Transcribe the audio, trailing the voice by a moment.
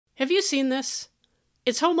Have you seen this?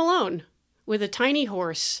 It's Home Alone with a tiny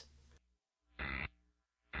horse.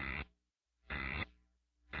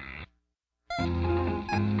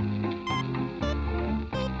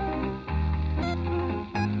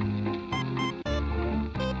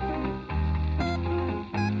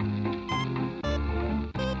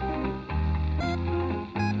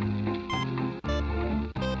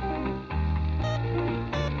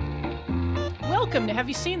 Welcome to Have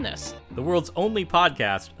You Seen This? The world's only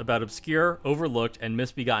podcast about obscure, overlooked, and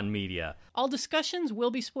misbegotten media. All discussions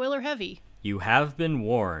will be spoiler heavy. You have been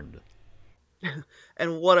warned.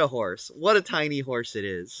 And what a horse. What a tiny horse it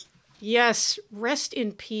is. Yes, rest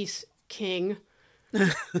in peace, King.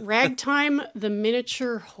 Ragtime, the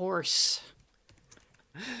miniature horse.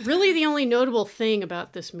 Really the only notable thing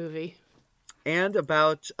about this movie. And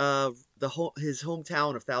about his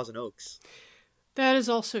hometown of Thousand Oaks. That is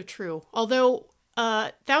also true. Although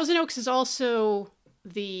Thousand Oaks is also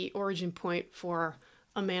the origin point for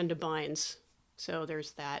Amanda Bynes. So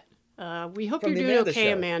there's that. We hope you're doing okay,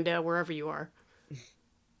 show. Amanda, wherever you are.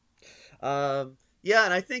 Yeah,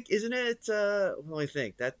 and I think, isn't it, let me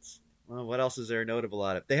think, what else is there notable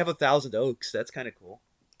on it? They have a Thousand Oaks, that's kind of cool.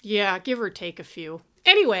 Yeah, give or take a few.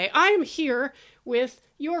 Anyway, I am here with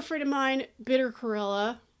your friend of mine, Bitter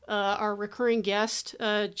Corella, our recurring guest,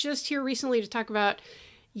 just here recently to talk about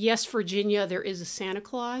Yes, Virginia, There Is a Santa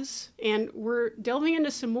Claus. And we're delving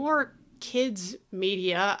into some more kids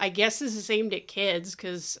media. I guess this is aimed at kids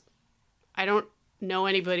because I don't know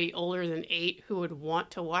anybody older than 8 who would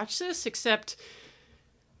want to watch this except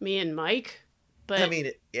me and Mike. But I mean,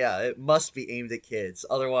 it must be aimed at kids.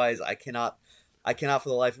 Otherwise, I cannot for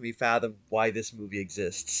the life of me fathom why this movie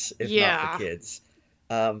exists if not for kids.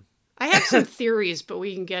 I have some theories, but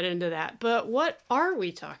we can get into that. But what are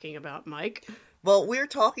we talking about, Mike? Well, we're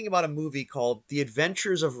talking about a movie called The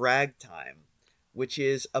Adventures of Ragtime, which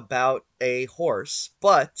is about a horse.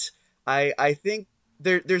 But I think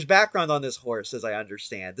there's background on this horse, as I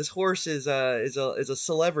understand. This horse is a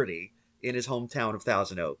celebrity in his hometown of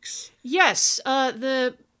Thousand Oaks. Yes,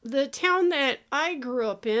 the town that I grew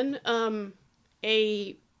up in,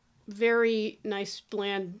 a very nice,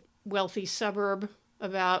 bland, wealthy suburb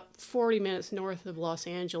about 40 minutes north of Los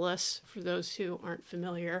Angeles, for those who aren't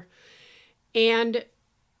familiar. And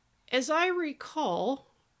as I recall,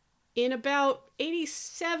 in about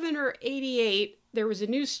 87 or 88, there was a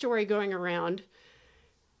news story going around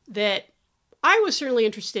that I was certainly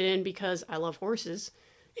interested in because I love horses,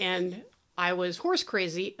 and I was horse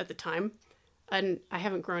crazy at the time, and I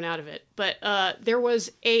haven't grown out of it. But there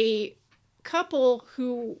was a couple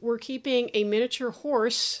who were keeping a miniature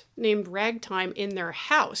horse named Ragtime in their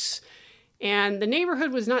house, and the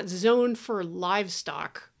neighborhood was not zoned for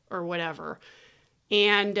livestock or whatever.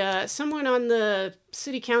 And someone on the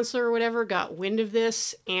city council or whatever got wind of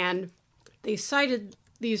this, and they cited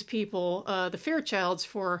these people, the Fairchilds,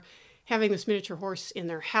 for having this miniature horse in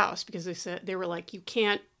their house because they were like, you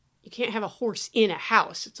can't have a horse in a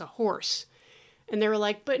house. It's a horse. And they were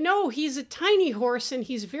like, but no, he's a tiny horse and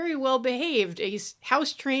he's very well behaved. He's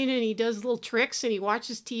house trained and he does little tricks and he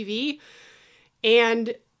watches TV.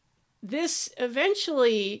 And this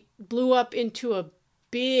eventually blew up into a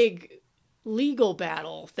big legal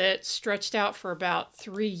battle that stretched out for about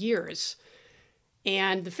 3 years.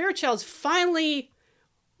 And the Fairchilds finally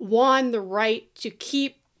won the right to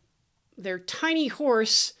keep their tiny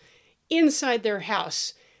horse inside their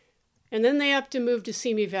house. And then they upped to move to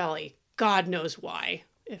Simi Valley. God knows why,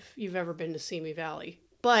 if you've ever been to Simi Valley.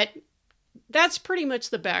 But that's pretty much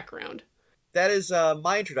the background. That is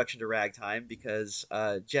my introduction to Ragtime because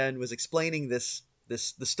Jen was explaining the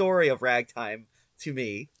story of Ragtime to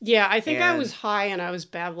me. Yeah, I think I was high and I was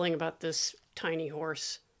babbling about this tiny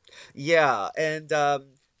horse. Yeah, and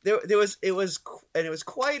it was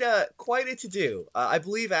quite a to-do. I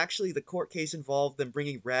believe actually the court case involved them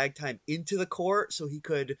bringing Ragtime into the court so he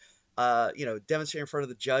could demonstrate in front of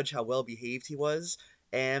the judge how well behaved he was.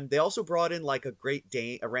 And they also brought in like a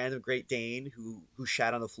random Great Dane who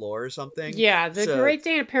shat on the floor or something. Yeah, the Great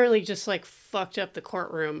Dane apparently just like fucked up the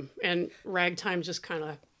courtroom, and Ragtime just kind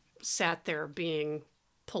of sat there being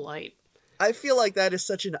polite. I feel like that is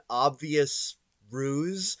such an obvious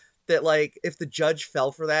ruse that, like, if the judge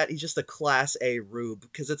fell for that, he's just a class A rube.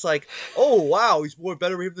 Because it's like, oh, wow, he's more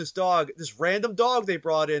better behaved than this random dog they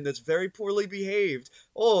brought in that's very poorly behaved.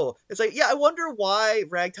 Oh, it's like, yeah, I wonder why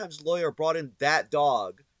Ragtime's lawyer brought in that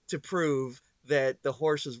dog to prove that the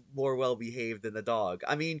horse is more well behaved than the dog.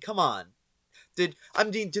 I mean, come on. Do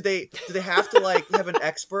they have to like have an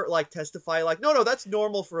expert like testify like no that's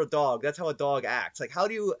normal for a dog, that's how a dog acts? Like, how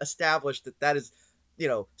do you establish that is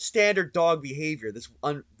standard dog behavior.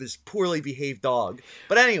 This poorly behaved dog.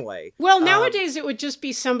 But anyway, Well, nowadays it would just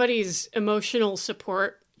be somebody's emotional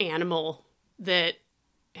support animal that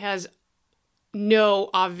has no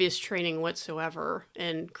obvious training whatsoever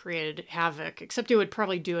and created havoc, except it would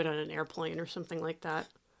probably do it on an airplane or something like that.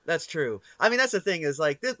 that's true. I mean, that's the thing is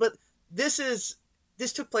like this, but this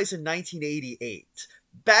took place in 1988.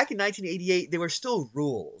 Back in 1988, there were still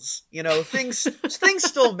rules. Things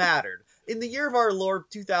still mattered. In the year of our Lord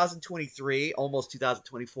 2023, almost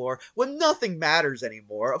 2024, when nothing matters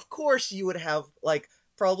anymore, of course you would have like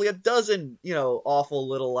probably a dozen, awful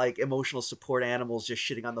little like emotional support animals just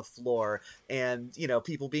shitting on the floor, and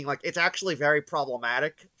people being like, it's actually very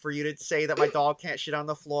problematic for you to say that my dog can't shit on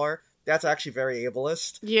the floor. That's actually very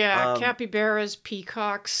ableist. Yeah, capybaras,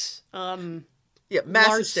 peacocks, Yeah, mass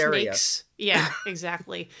large hysteria. snakes. Yeah,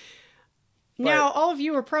 exactly. Now, all of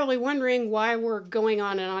you are probably wondering why we're going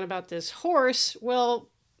on and on about this horse. Well,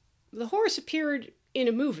 the horse appeared in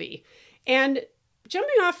a movie. And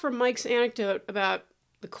jumping off from Mike's anecdote about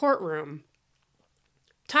the courtroom,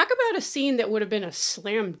 talk about a scene that would have been a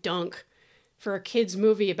slam dunk for a kid's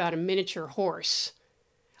movie about a miniature horse.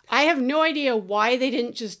 I have no idea why they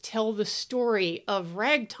didn't just tell the story of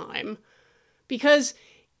Ragtime, because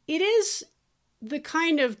it is the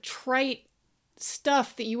kind of trite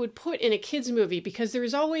stuff that you would put in a kid's movie, because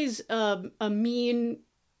there's always a mean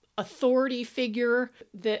authority figure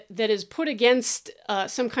that is put against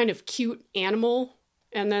some kind of cute animal,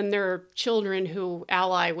 and then there are children who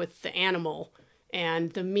ally with the animal,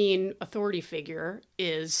 and the mean authority figure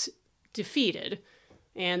is defeated,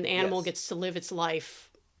 and the animal gets to live its life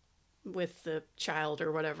with the child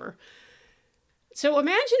or whatever. So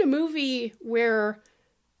imagine a movie where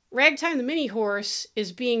Ragtime the mini horse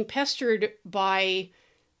is being pestered by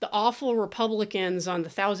the awful Republicans on the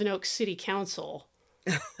Thousand Oaks City Council.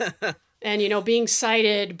 And, being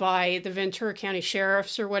cited by the Ventura County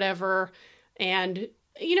sheriffs or whatever. And,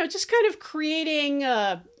 just kind of creating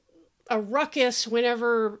a ruckus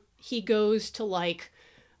whenever he goes to, like,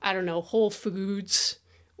 I don't know, Whole Foods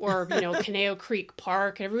or, Caneo Creek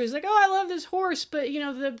Park. And everybody's like, oh, I love this horse. But,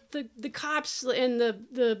 the cops and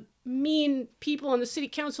the mean people on the city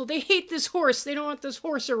council, they hate this horse. They don't want this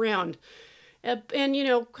horse around. And,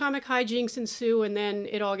 comic hijinks ensue, and then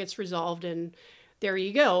it all gets resolved, and there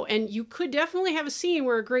you go. And you could definitely have a scene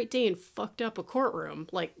where a Great Dane fucked up a courtroom,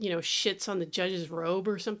 like, shits on the judge's robe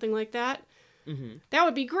or something like that. Mm-hmm. That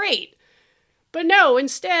would be great. But no,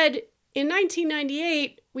 instead, in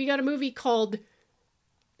 1998, we got a movie called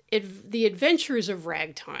The Adventures of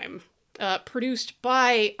Ragtime, produced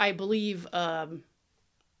by, I believe,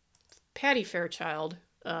 Patty Fairchild,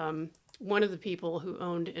 one of the people who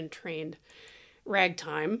owned and trained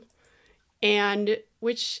Ragtime, and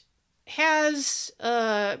which has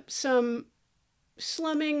some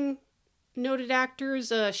slumming noted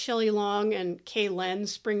actors, Shelley Long and Kay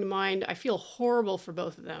Lenz spring to mind. I feel horrible for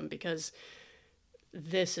both of them because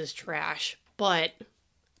this is trash. But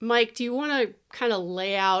Mike, do you want to kind of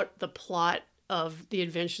lay out the plot of The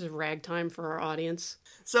Adventures of Ragtime for our audience?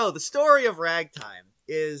 So the story of Ragtime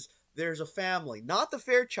is there's a family, not the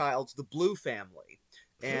Fairchilds, the Blue family,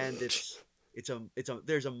 and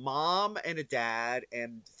there's a mom and a dad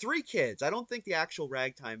and 3 kids. I don't think the actual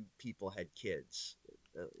Ragtime people had kids,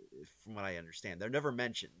 from what I understand. They're never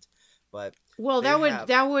mentioned, but well,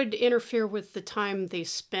 that would interfere with the time they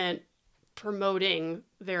spent promoting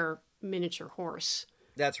their miniature horse.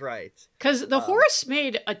 That's right. Because the horse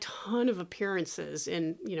made a ton of appearances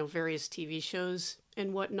in various TV shows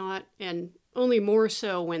and whatnot, and only more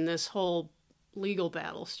so when this whole legal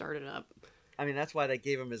battle started up. I mean, that's why they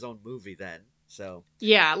gave him his own movie then. So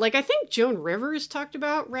yeah, like I think Joan Rivers talked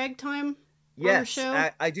about Ragtime on her show.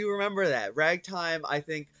 I do remember that. Ragtime, I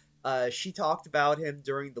think she talked about him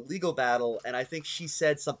during the legal battle, and I think she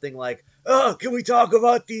said something like, "Oh, can we talk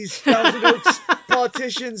about these Thousand Oaks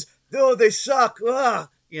politicians? Oh, they suck." I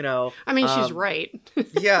mean, she's right.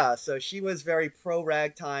 Yeah, so she was very pro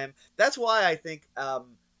Ragtime. That's why I think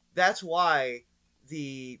that's why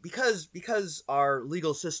because our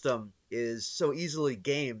legal system is so easily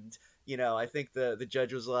gamed, I think the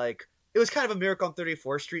judge was like, it was kind of a Miracle on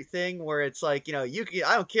 34th Street thing where it's like, I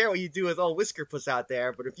don't care what you do with all Whisker Puss out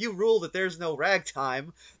there, but if you rule that there's no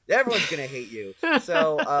Ragtime, everyone's going to hate you.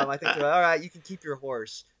 So I think, all right, you can keep your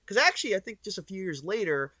horse. Because actually, I think just a few years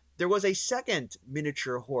later, there was a second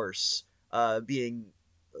miniature horse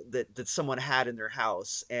that someone had in their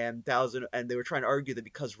house, and they were trying to argue that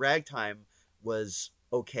because Ragtime was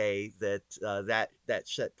okay that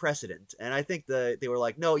set precedent. And I think they were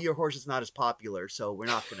like, no, your horse is not as popular, so we're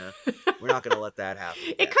not gonna let that happen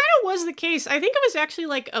It again. kind of was the case. I think it was actually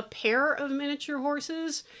like a pair of miniature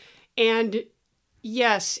horses, and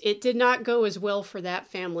yes, it did not go as well for that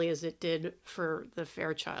family as it did for the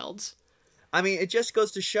Fairchilds. I mean, it just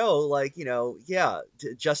goes to show, like, yeah,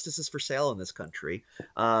 justice is for sale in this country.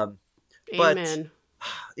 But Amen.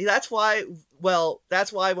 that's why, well,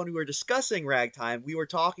 that's why when we were discussing Ragtime, we were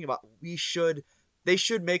talking about they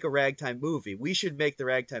should make a Ragtime movie. We should make the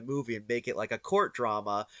Ragtime movie and make it like a court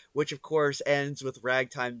drama, which of course ends with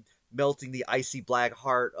Ragtime melting the icy black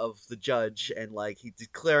heart of the judge and like he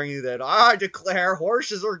declaring that I declare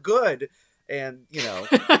horses are good, and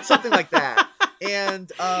something like that.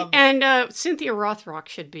 And And Cynthia Rothrock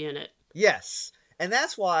should be in it. yes. And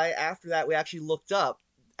that's why after that we actually looked up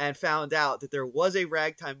and found out that there was a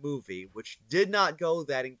Ragtime movie which did not go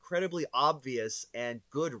that incredibly obvious and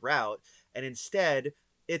good route. And instead,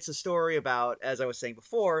 it's a story about, as I was saying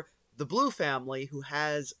before, the Blue family who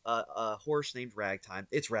has a horse named Ragtime.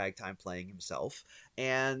 It's Ragtime playing himself.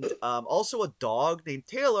 And also a dog named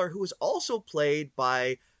Taylor who is also played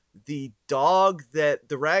by the dog that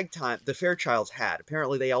the Fairchilds had.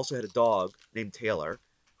 Apparently they also had a dog named Taylor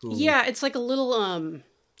who Yeah, it's like a little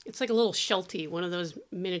Sheltie, one of those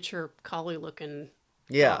miniature collie looking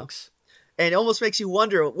yeah. dogs. And it almost makes you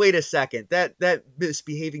wonder, wait a second, that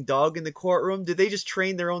misbehaving dog in the courtroom, did they just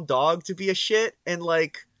train their own dog to be a shit? And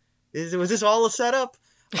like was this all a setup?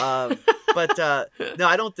 But no,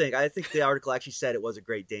 I don't think. I think the article actually said it was a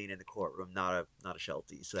Great Dane in the courtroom, not a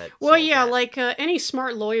Sheltie. So that Well, yeah, that. like any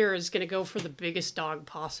smart lawyer is going to go for the biggest dog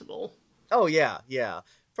possible. Oh yeah, yeah.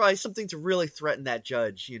 Probably something to really threaten that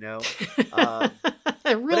judge, Um,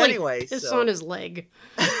 but Really anyway, piss so on his leg.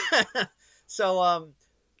 so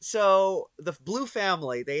so the Blue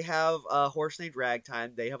family, they have a horse named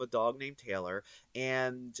Ragtime, they have a dog named Taylor,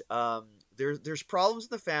 and there's problems in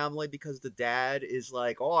the family because the dad is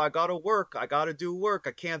like, oh, I gotta work, I gotta do work,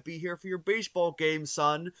 I can't be here for your baseball game,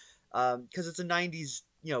 son, because it's a 90s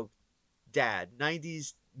dad,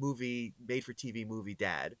 90s movie, made for TV movie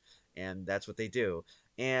dad, and that's what they do.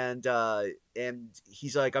 And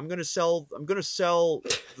he's like, I'm gonna sell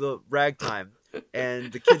the Ragtime,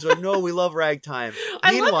 and the kids are like, no, we love Ragtime.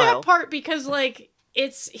 I love that Meanwhile, part because like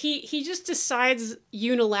he just decides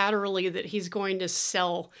unilaterally that he's going to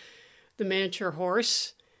sell the miniature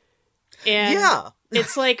horse. And yeah,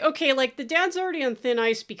 it's like, okay, like the dad's already on thin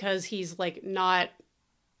ice because he's like not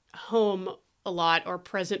home a lot or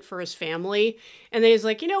present for his family. And then he's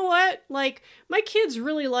like, you know what? Like my kids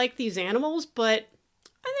really like these animals, but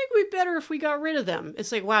I think we'd better if we got rid of them.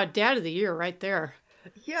 It's like, wow, dad of the year right there.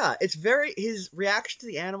 yeah, his reaction to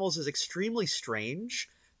the animals is extremely strange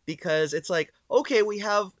because it's like, okay,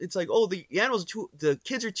 it's like, oh, the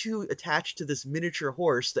kids are too attached to this miniature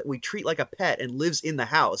horse that we treat like a pet and lives in the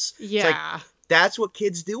house. It's like, Yeah. that's what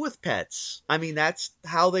kids do with pets. I mean, that's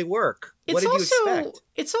how they work. What did you expect?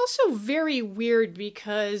 It's also very weird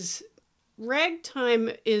because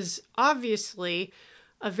Ragtime is obviously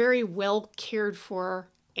a very well cared for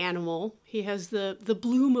animal. He has the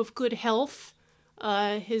bloom of good health.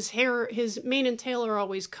 His hair, his mane and tail are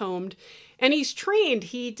always combed, and he's trained.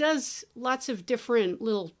 He does lots of different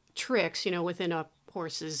little tricks, within a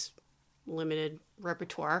horse's limited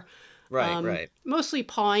repertoire. Right, right. Mostly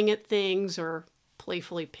pawing at things or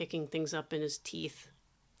playfully picking things up in his teeth,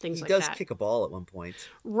 things He like does that. kick a ball at one point.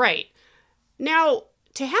 Right. Now,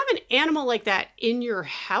 to have an animal like that in your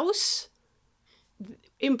house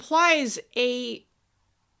implies a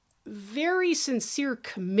very sincere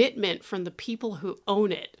commitment from the people who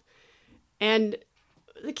own it. And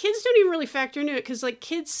the kids don't even really factor into it because, like,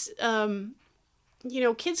 kids can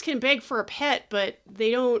beg for a pet, but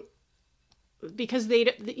they don't, because they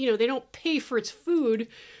don't pay for its food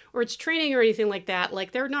or its training or anything like that.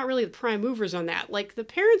 Like, they're not really the prime movers on that. Like, the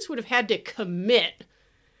parents would have had to commit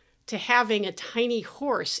to having a tiny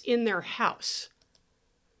horse in their house.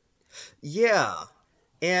 Yeah.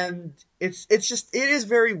 And it is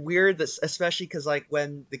very weird that, especially because like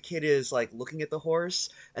when the kid is like looking at the horse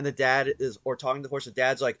and the dad is, or talking to the horse, the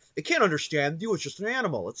dad's like, it can't understand you, it's just an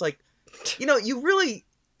animal. It's like, you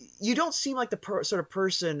don't seem like the sort of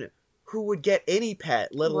person who would get any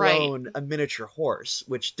pet, let alone a miniature horse,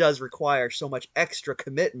 which does require so much extra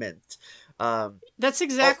commitment. That's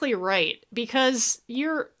exactly right, because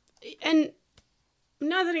and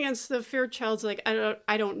nothing against the Fairchilds, like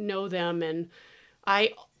I don't know them, and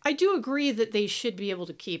I do agree that they should be able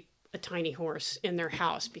to keep a tiny horse in their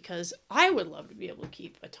house, because I would love to be able to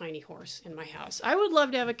keep a tiny horse in my house. I would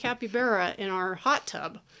love to have a capybara in our hot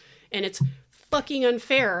tub, and it's fucking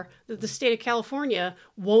unfair that the state of California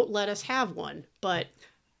won't let us have one. But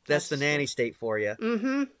that's the nanny state for you.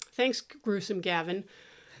 Mm-hmm. Thanks, gruesome Gavin.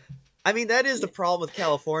 I mean, that is the problem with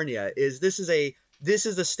California. This is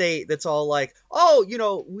a state that's all like, oh,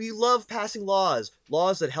 we love passing laws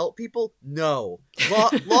that help people. No,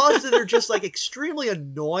 laws that are just like extremely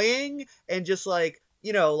annoying and just like,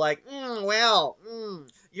 like,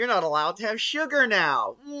 you're not allowed to have sugar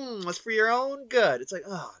now. It's for your own good. It's like,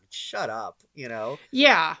 oh, shut up,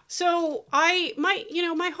 Yeah. So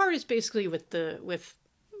my heart is basically with the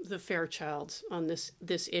Fairchilds on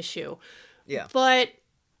this issue. Yeah.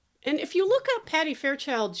 And if you look up Patty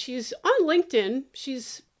Fairchild, she's on LinkedIn.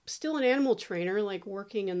 She's still an animal trainer, like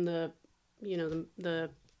working in the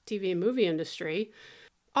TV and movie industry.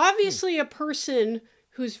 Obviously a person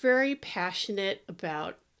who's very passionate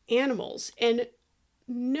about animals. And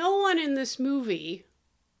no one in this movie,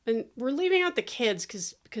 and we're leaving out the kids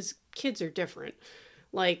because kids are different.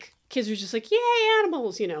 Like, kids are just like, yay,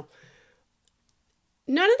 animals,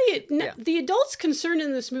 None of the adults concerned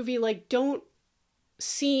in this movie, like, don't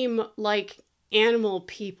seem like animal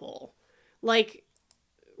people. Like,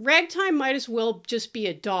 Ragtime might as well just be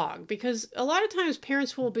a dog, because a lot of times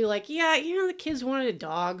parents will be like, yeah, the kids wanted a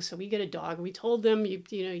dog, so we get a dog. And we told them,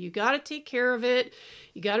 you got to take care of it.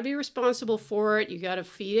 You got to be responsible for it. You got to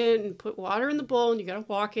feed it and put water in the bowl, and you got to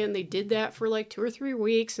walk it. And they did that for like 2 or 3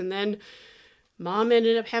 weeks, and then Mom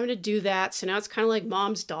ended up having to do that. So now it's kind of like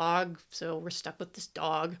Mom's dog, so we're stuck with this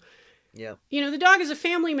dog. Yeah. The dog is a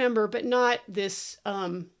family member, but not this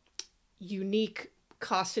unique,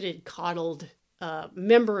 cosseted, coddled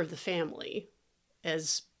member of the family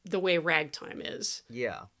as the way Ragtime is.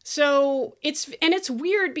 Yeah. So it's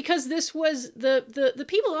weird because this was the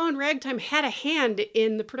people who own Ragtime had a hand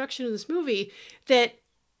in the production of this movie, that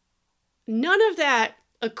none of that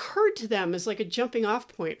occurred to them as like a jumping off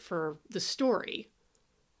point for the story.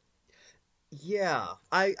 Yeah,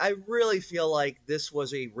 I really feel like this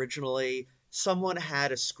was originally someone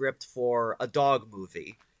had a script for a dog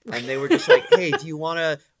movie, and they were just like, "Hey, do you want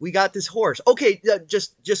to? We got this horse. Okay,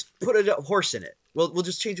 just put a horse in it. We'll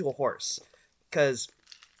just change it to a horse." Because,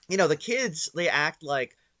 the kids, they act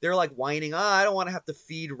like they're like whining, I don't want to have to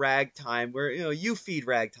feed Ragtime. Where you feed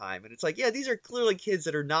Ragtime, and it's like, yeah, these are clearly kids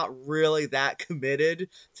that are not really that committed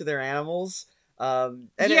to their animals. And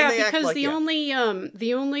they because act like, the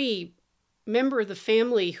only member of the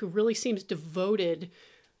family who really seems devoted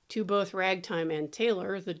to both Ragtime and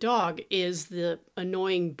Taylor, the dog, is the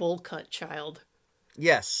annoying bowl cut child.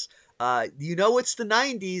 Yes. It's the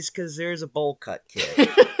 90s because there's a bowl cut kid.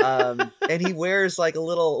 And he wears like a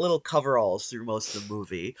little coveralls through most of the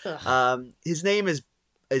movie. His name is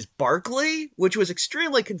Barkley, which was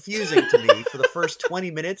extremely confusing to me for the first 20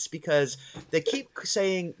 minutes because they keep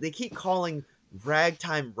calling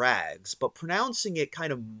Ragtime Rags, but pronouncing it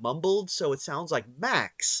kind of mumbled, so it sounds like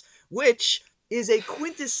Max, which is a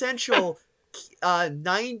quintessential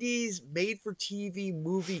 90s made-for-TV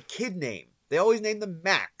movie kid name. They always name them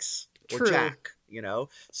Max or True. Jack,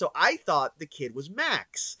 So I thought the kid was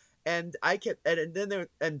Max, and I kept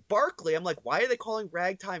and Barkley. I'm like, why are they calling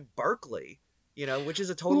Ragtime Barkley? Which is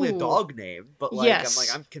a totally a dog name, but like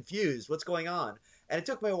Yes. I'm confused. What's going on? And it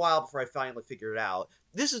took me a while before I finally figured it out.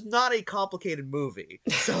 This is not a complicated movie,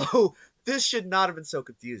 so this should not have been so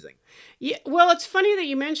confusing. Yeah, well, it's funny that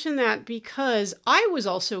you mentioned that because I was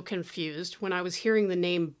also confused when I was hearing the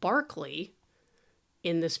name Barkley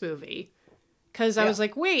in this movie. Because I was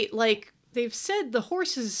like, wait, like, they've said the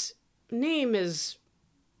horse's name is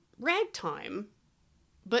Ragtime,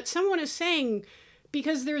 but someone is saying,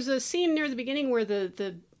 because there's a scene near the beginning where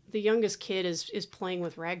the youngest kid is playing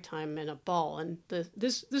with Ragtime and a ball, and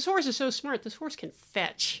this horse is so smart. This horse can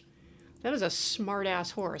fetch. That is a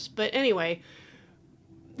smart-ass horse. But anyway,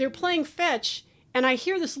 they're playing fetch, and I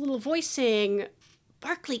hear this little voice saying,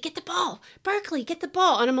 Barkley, get the ball! Barkley, get the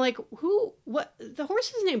ball! And I'm like, who? What? The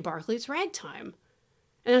horse is named Barkley. It's Ragtime.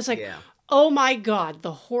 And I was like, oh my God,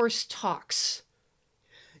 the horse talks.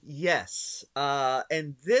 Yes,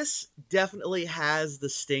 and this definitely has the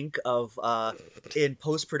stink of in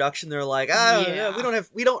post production. They're like,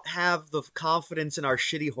 we don't have the confidence in our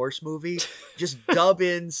shitty horse movie. Just dub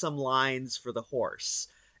in some lines for the horse,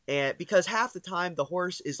 and because half the time the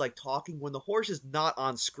horse is like talking when the horse is not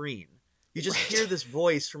on screen. You just hear this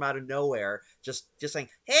voice from out of nowhere, just saying,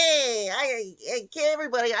 "Hey,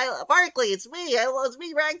 everybody, Barkley, it's me. It's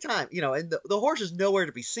me, Ragtime." And the horse is nowhere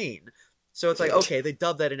to be seen. So it's like, okay, they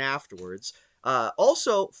dubbed that in afterwards.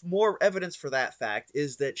 Also, more evidence for that fact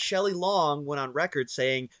is that Shelley Long went on record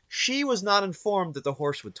saying she was not informed that the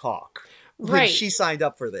horse would talk. when Right. she signed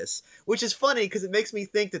up for this, which is funny because it makes me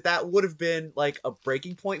think that that would have been like a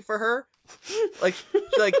breaking point for her.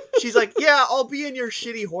 She's like, yeah, I'll be in your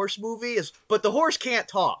shitty horse movie, but the horse can't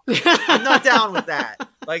talk. I'm not down with that.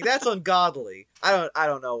 Like, that's ungodly. I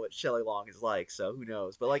don't know what Shelley Long is like, so who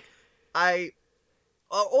knows? But like,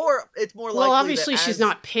 or it's more Well, likely obviously that she's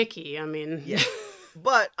not picky. I mean, yeah.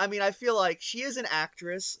 But I mean, I feel like she is an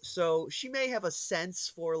actress, so she may have a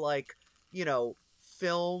sense for like, you know,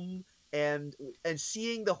 film and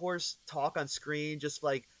seeing the horse talk on screen, just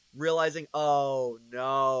like realizing, oh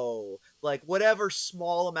no, like whatever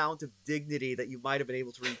small amount of dignity that you might have been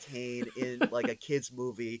able to retain in like a kids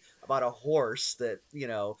movie about a horse that, you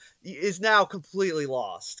know, is now completely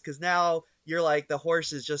lost because now you're like the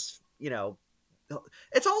horse is just, you know,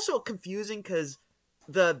 it's also confusing because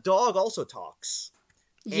the dog also talks,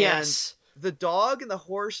 and yes. the dog and the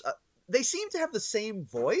horse, they seem to have the same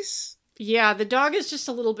voice. Yeah, the dog is just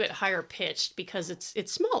a little bit higher pitched because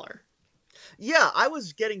it's smaller. Yeah, I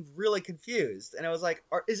was getting really confused, and I was like,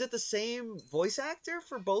 is it the same voice actor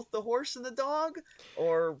for both the horse and the dog?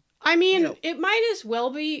 Or, I you mean, know, it might as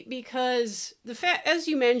well be because the fact, as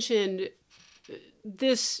you mentioned,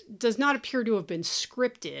 this does not appear to have been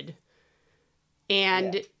scripted,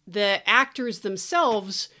 and yeah. the actors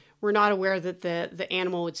themselves were not aware that the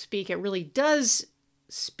animal would speak. It really does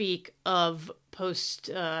speak of post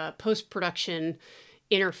production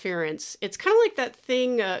interference. It's kind of like that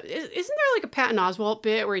thing. Isn't there like a Patton Oswalt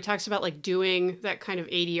bit where he talks about like doing that kind of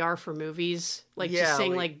ADR for movies, like just Yeah,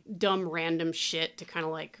 saying like dumb random shit to kind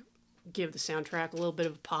of like give the soundtrack a little bit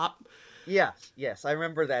of a pop. yes, I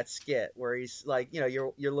remember that skit where he's like, you know,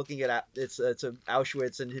 you're looking at it's a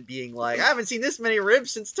Auschwitz and him being like, I haven't seen this many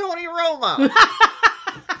ribs since Tony Roma.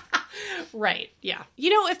 Right, yeah. You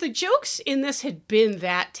know, if the jokes in this had been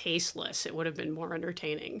that tasteless, it would have been more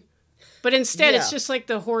entertaining. But instead, it's Yeah. just like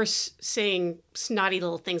the horse saying snotty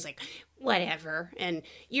little things like, whatever, and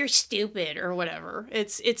you're stupid, or whatever.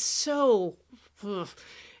 It's so... ugh.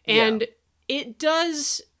 And it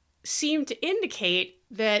does seem to indicate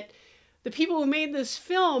that the people who made this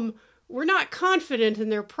film were not confident in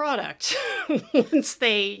their product once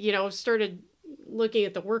they, you know, started looking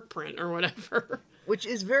at the work print or whatever. Which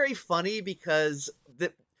is very funny because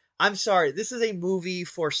I'm sorry, this is a movie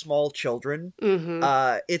for small children.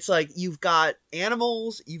 Mm-hmm. It's like you've got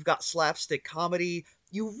animals, you've got slapstick comedy.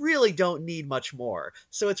 You really don't need much more.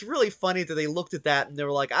 So it's really funny that they looked at that and they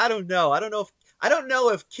were like, I don't know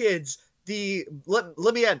if kids,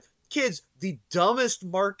 let me add, kids, the dumbest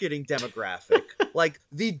marketing demographic, like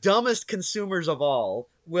the dumbest consumers of all,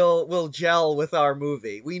 will gel with our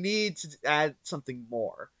movie. We need to add something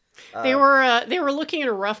more. They were looking at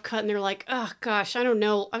a rough cut and they're like, oh gosh, I don't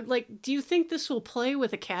know. I'm like, do you think this will play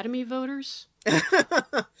with Academy voters?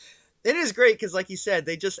 It is great because, like you said,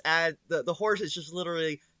 they just add the horse is just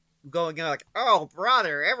literally going like, "Oh,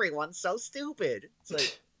 brother, everyone's so stupid." It's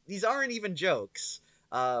like these aren't even jokes.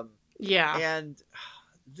 Yeah, And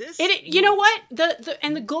this, you know what?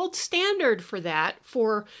 The gold standard for that,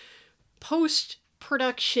 for post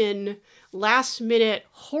production last minute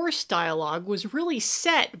horse dialogue, was really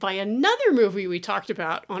set by another movie we talked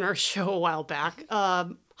about on our show a while back,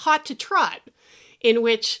 Hot to Trot, in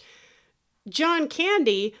which John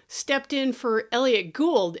Candy stepped in for Elliot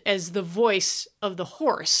Gould as the voice of the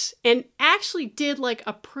horse and actually did like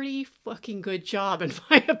a pretty fucking good job, in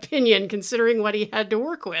my opinion, considering what he had to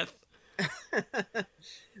work with.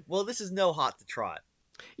 well, this is no Hot to Trot.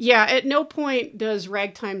 Yeah, at no point does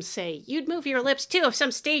Ragtime say, you'd move your lips too if some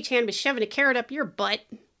stagehand was shoving a carrot up your butt.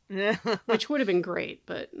 Which would have been great,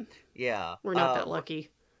 but Yeah, we're not that lucky.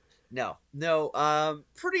 No.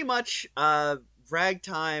 Pretty much,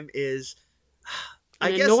 Ragtime is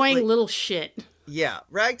An annoying like, little shit. Yeah,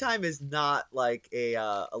 Ragtime is not like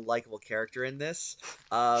a likable character in this.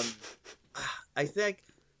 I think.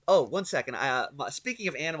 Oh, 1 second. Speaking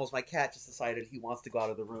of animals, my cat just decided he wants to go out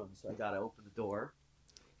of the room, so I gotta open the door.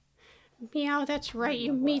 Meow, that's right,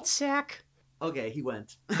 you meat sack. Okay, he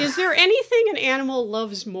went. Is there anything an animal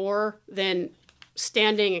loves more than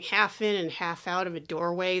standing half in and half out of a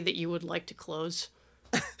doorway that you would like to close?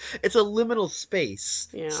 It's a liminal space.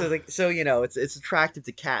 Yeah. So you know, it's attractive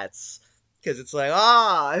to cats because it's like,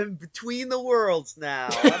 I'm between the worlds now.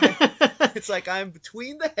 It's like I'm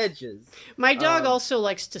between the hedges. My dog also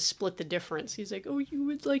likes to split the difference. He's like, oh, you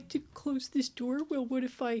would like to close this door? Well, what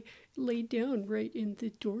if I lay down right in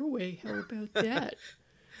the doorway? How about that?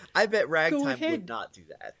 I bet Ragtime would not do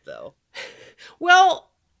that, though.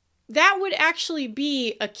 Well, that would actually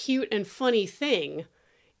be a cute and funny thing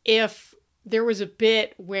if there was a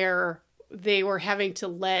bit where they were having to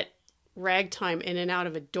let Ragtime in and out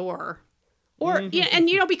of a door Or yeah, and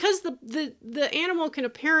because the animal can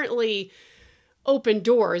apparently open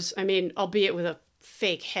doors. I mean, albeit with a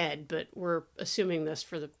fake head, but we're assuming this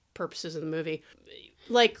for the purposes of the movie.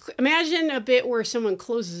 Like, imagine a bit where someone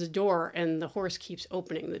closes a door and the horse keeps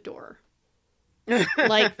opening the door.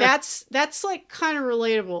 Like that's like kind of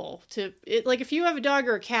relatable to it. Like if you have a dog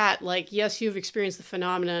or a cat, like yes, you've experienced the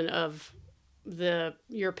phenomenon of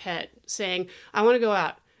your pet saying, "I want to go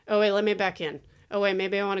out. Oh wait, let me back in. Oh wait,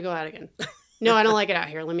 maybe I want to go out again. No, I don't like it out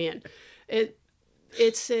here. Let me in."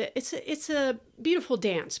 It's a beautiful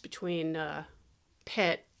dance between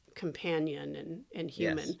pet companion and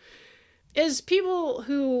human. Yes. As people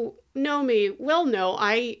who know me well know,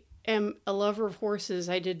 I am a lover of horses.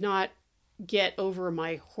 I did not get over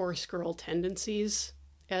my horse girl tendencies,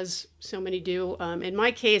 as so many do. In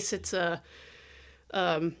my case, it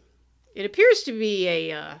appears to be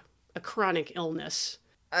a chronic illness.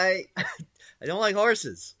 I don't like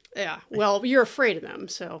horses. Yeah, well, you're afraid of them,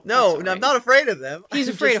 so no, right. I'm not afraid of them. He's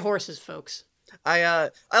afraid of horses, folks. I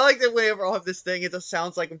like that whenever I have this thing, it just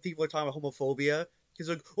sounds like when people are talking about homophobia. He's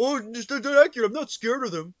like, "Oh, they're accurate. I'm not scared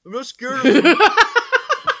of them. I'm not scared of them.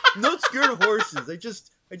 I'm not scared of horses. I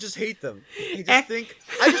just hate them. I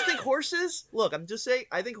just think horses. Look, I'm just saying.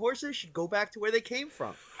 I think horses should go back to where they came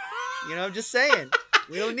from. I'm just saying.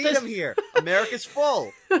 We don't need them here. America's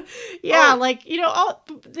full. Yeah,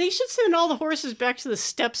 they should send all the horses back to the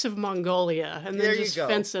steppes of Mongolia and then just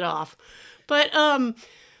fence it off. But I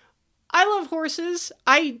love horses.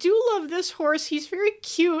 I do love this horse. He's very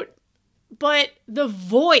cute, but the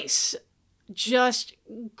voice just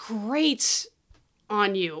grates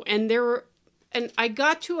on you. And I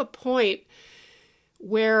got to a point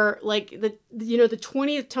where the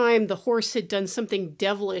 20th time the horse had done something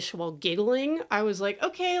devilish while giggling, I was like,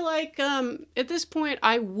 okay, at this point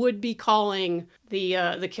I would be calling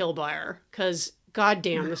the kill buyer, because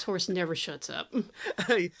goddamn, this horse never shuts up.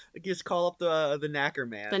 Just call up the knacker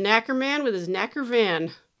man. The knacker man with his knacker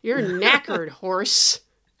van. You're knackered, horse.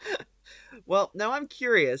 Well, now I'm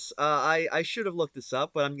curious. I should have looked this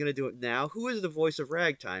up, but I'm going to do it now. Who is the voice of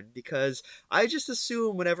Ragtime? Because I just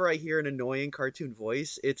assume whenever I hear an annoying cartoon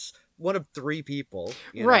voice, it's one of three people.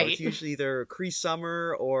 Right. It's usually either Cree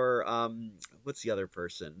Summer or, what's the other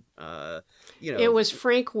person? It was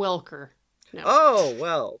Frank Welker. No. Oh,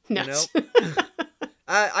 well, Nuts.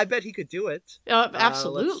 I bet he could do it.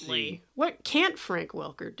 Absolutely. What can't Frank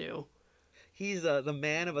Welker do? He's the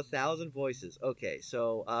man of 1,000 voices. Okay,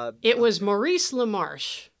 so... it was Maurice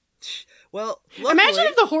LaMarche. Well, luckily, imagine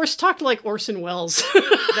if the horse talked like Orson Welles.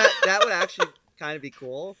 that would actually kind of be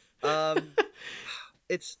cool.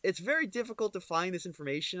 It's very difficult to find this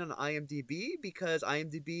information on IMDb because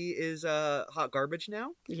IMDb is hot garbage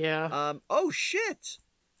now. Yeah. Oh, shit!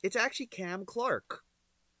 It's actually Cam Clark.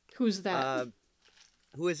 Who's that?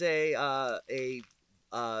 Who is a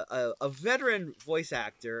veteran voice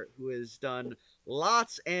actor who has done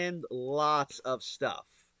lots and lots of stuff.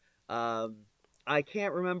 I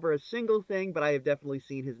can't remember a single thing, but I have definitely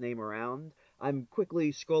seen his name around. I'm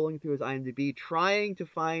quickly scrolling through his IMDb, trying to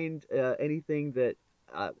find anything that...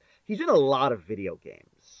 he's in a lot of video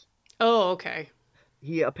games. Oh, okay.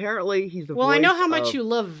 He's the voice Well, I know how much you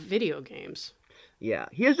love video games. Yeah,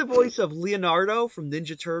 he is the voice of Leonardo from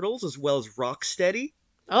Ninja Turtles, as well as Rocksteady.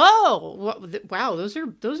 Oh, wow! Those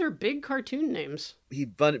are big cartoon names. He's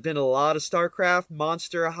been in a lot of StarCraft,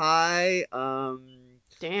 Monster High.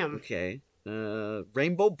 Damn. Okay.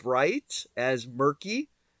 Rainbow Bright as Murky.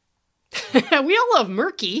 We all love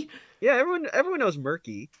Murky. Yeah, everyone knows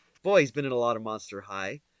Murky. Boy, he's been in a lot of Monster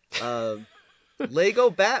High.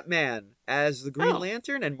 Lego Batman as the Green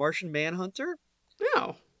Lantern and Martian Manhunter.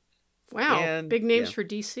 Oh, wow! And, big names for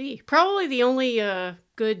DC. Probably the only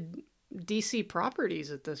good DC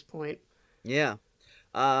properties at this point. Yeah.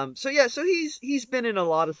 So he's been in a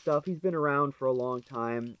lot of stuff. He's been around for a long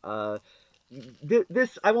time.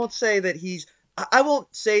 This I won't say that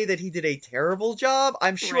he did a terrible job.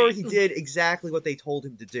 I'm sure he did exactly what they told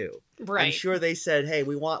him to do. Right. I'm sure they said, "Hey,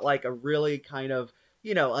 we want like a really kind of,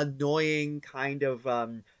 annoying kind of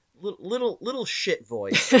little shit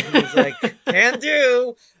voice." And he was like, "Can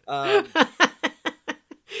do."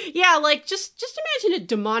 Yeah, just imagine a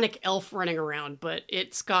demonic elf running around, but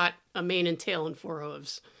it's got a mane and tail and four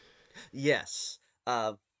hooves. Yes.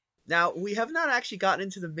 Now, we have not actually gotten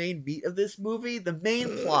into the main meat of this movie. The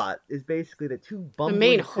main plot is basically the two bumbling The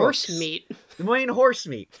main crooks. horse meat. The main horse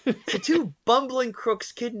meat. The two bumbling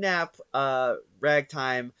crooks kidnap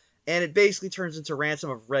Ragtime, and it basically turns into Ransom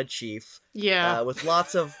of Red Chief. Yeah. With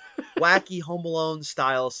lots of wacky Home Alone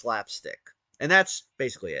style slapstick. And that's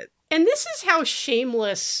basically it. And this is how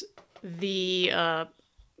shameless the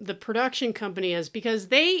the production company is, because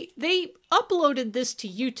they uploaded this to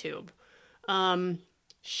YouTube.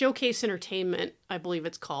 Showcase Entertainment, I believe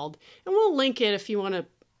it's called. And we'll link it if you want to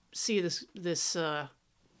see this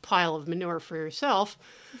pile of manure for yourself.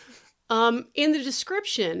 In the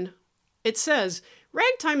description, it says,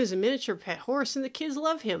 Ragtime is a miniature pet horse and the kids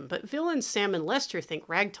love him, but villains Sam and Lester think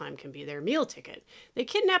Ragtime can be their meal ticket. They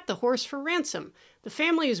kidnap the horse for ransom. The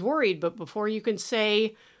family is worried, but before you can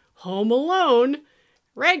say, Home Alone,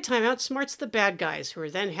 Ragtime outsmarts the bad guys, who are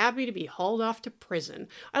then happy to be hauled off to prison.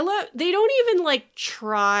 They don't even,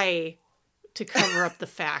 try to cover up the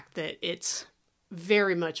fact that it's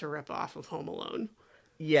very much a ripoff of Home Alone.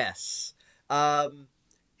 Yes. And,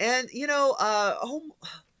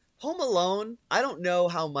 Home Alone, I don't know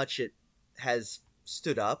how much it has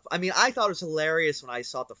stood up. I mean, I thought it was hilarious when I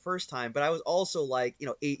saw it the first time, but I was also 8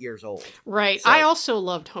 years old. Right. So, I also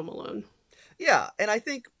loved Home Alone. Yeah, and I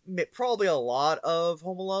think probably a lot of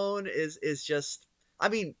Home Alone is just, I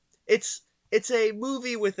mean, it's a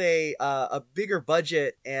movie with a bigger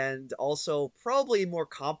budget and also probably more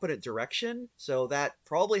competent direction, so that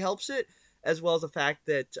probably helps it, as well as the fact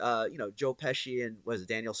that Joe Pesci and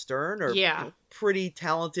Daniel Stern are pretty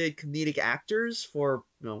talented comedic actors for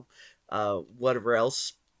whatever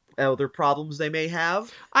else other problems they may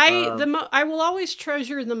have. I will always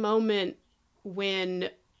treasure the moment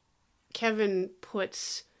when Kevin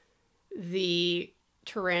puts the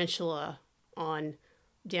tarantula on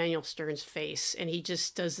Daniel Stern's face and he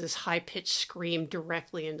just does this high-pitched scream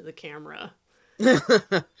directly into the camera.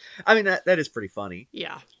 I mean, that is pretty funny.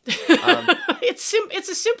 Yeah. It's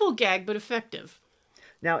a simple gag, but effective.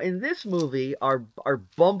 Now, in this movie are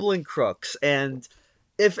bumbling crooks, and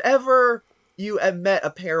if ever you have met a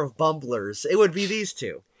pair of bumblers, it would be these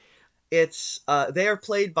two. They are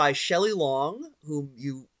played by Shelley Long, whom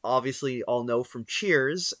you obviously all know from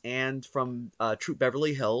Cheers and from Troop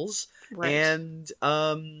Beverly Hills, right. And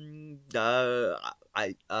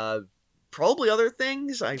probably other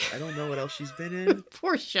things. I don't know what else she's been in.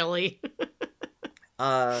 Poor Shelley.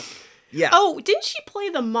 Yeah. Oh, didn't she play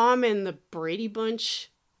the mom in the Brady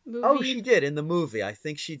Bunch movie? Oh, she did in the movie. I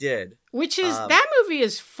think she did. Which is, that movie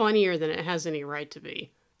is funnier than it has any right to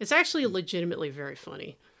be. It's actually legitimately very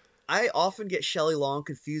funny. I often get Shelley Long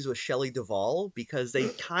confused with Shelley Duvall because they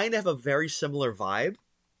kind of have a very similar vibe.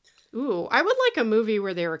 Ooh, I would like a movie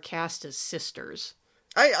where they were cast as sisters.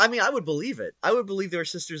 I mean, I would believe it. I would believe they were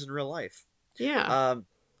sisters in real life. Yeah.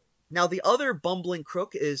 Now, the other bumbling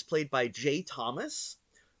crook is played by Jay Thomas,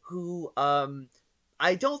 who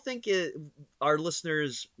I don't think our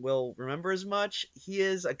listeners will remember as much. He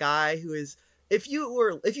is a guy who is, if you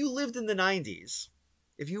lived in the 90s,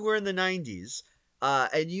 if you were in the 90s,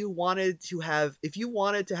 and you wanted to have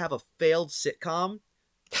a failed sitcom,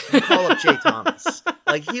 you call up Jay Thomas.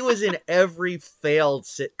 He was in every failed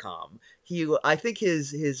sitcom. I think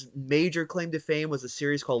his major claim to fame was a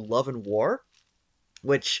series called Love and War,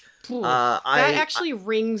 which that actually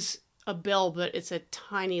rings a bell, but it's a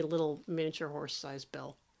tiny little miniature horse-sized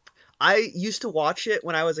bell. I used to watch it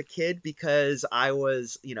when I was a kid because I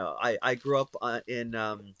was, I grew up in,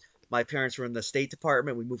 my parents were in the State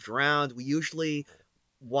Department. We moved around. We usually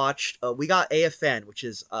watched, we got AFN, which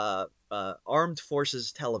is Armed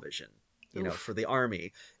Forces Television, for the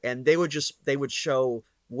Army. And they would show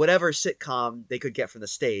whatever sitcom they could get from the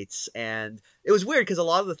States. And it was weird because a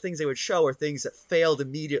lot of the things they would show are things that failed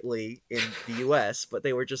immediately in the US, but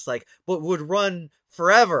they were just but would run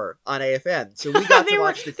forever on AFN. So we got to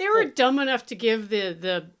watch They were dumb enough to give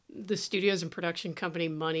the studios and production company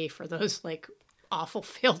money for those awful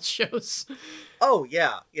failed shows. Oh,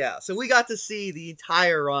 yeah. So we got to see the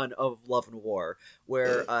entire run of Love and War,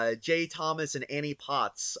 where Jay Thomas and Annie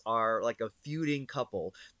Potts are a feuding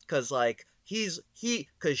couple. Because she's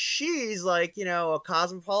a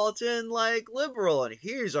cosmopolitan liberal, and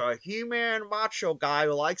he's a He-Man macho guy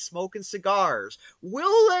who likes smoking cigars.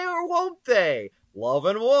 Will they or won't they? Love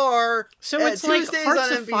and War. So it's Tuesdays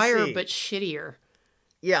Hearts on of NBC. Fire, but shittier.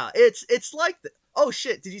 Yeah, it's like oh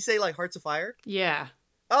shit! Did you say Hearts of Fire? Yeah.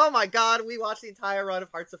 Oh my god, we watched the entire run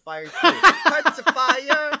of Hearts of Fire too. Hearts of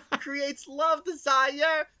Fire creates love,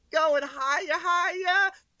 desire, going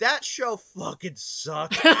higher. That show fucking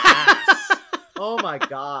sucked ass. Oh my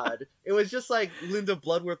god. It was just Linda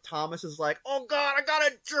Bloodworth Thomas is oh god, I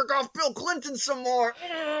gotta jerk off Bill Clinton some more.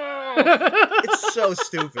 It's so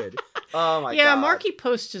stupid. Oh my god. Yeah, Marky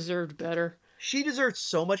Post deserved better. She deserved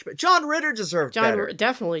so much better. John Ritter deserved better.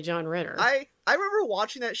 Definitely John Ritter. I remember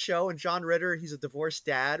watching that show, and John Ritter, he's a divorced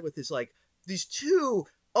dad with his these two,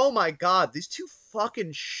 oh my god, these two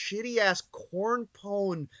fucking shitty ass corn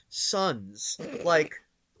pone sons. When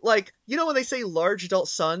they say large adult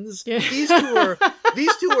sons, yeah. these two are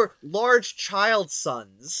these two were large child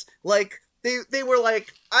sons. Like they were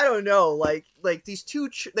like, I don't know, like these two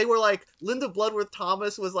they were like, Linda Bloodworth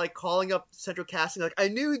Thomas was like calling up central casting like, I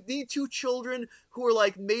need two children who were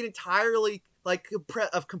like made entirely like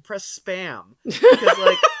of compressed spam, because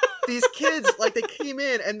like these kids, like they came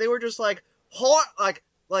in and they were just like hot,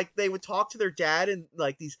 like they would talk to their dad and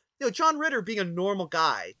like these, John Ritter being a normal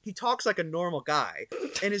guy, he talks like a normal guy,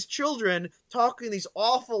 and his children talking these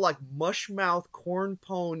awful like mushmouth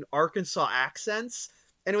cornpone Arkansas accents,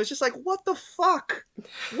 and it was just like, what the fuck?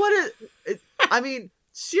 What is it? I mean,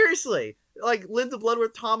 seriously, like Linda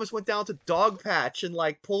Bloodworth Thomas went down to Dog Patch and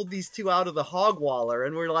like pulled these two out of the hog waller,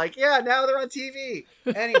 and we're like, yeah, now they're on TV.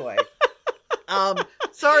 Anyway,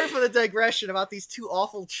 sorry for the digression about these two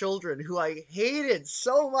awful children who I hated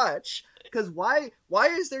so much. Because why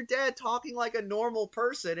is their dad talking like a normal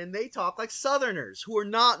person and they talk like Southerners, who are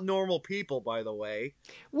not normal people, by the way?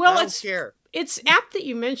 Well, I don't care. It's apt that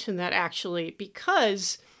you mention that, actually,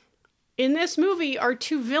 because in this movie, our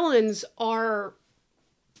two villains are,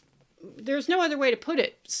 there's no other way to put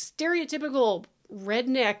it, stereotypical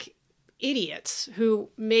redneck idiots who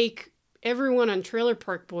make everyone on Trailer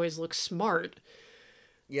Park Boys look smart.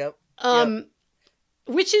 Yep.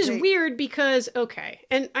 Which is weird because, okay,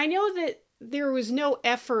 and I know that there was no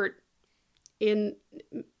effort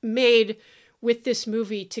made with this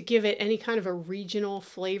movie to give it any kind of a regional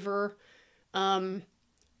flavor.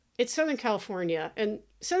 It's Southern California, and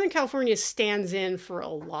Southern California stands in for a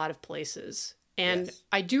lot of places. And yes.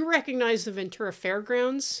 I do recognize the Ventura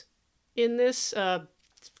Fairgrounds in this, a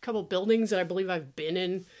couple buildings that I believe I've been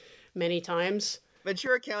in many times.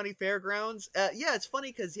 Ventura County Fairgrounds. Yeah, it's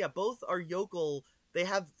funny because, both are yokel. They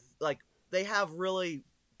have really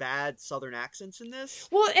bad Southern accents in this.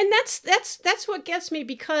 Well, and that's what gets me,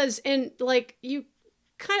 because, and like you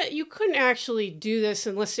couldn't actually do this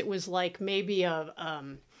unless it was like maybe a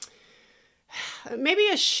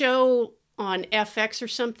show on FX or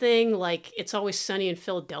something, like It's Always Sunny in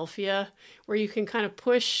Philadelphia, where you can kind of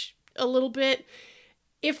push a little bit.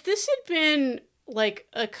 If this had been like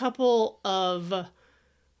a couple of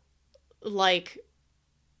like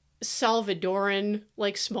Salvadoran,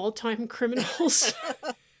 like small-time criminals,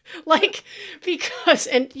 like, because,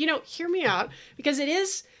 and hear me out, because it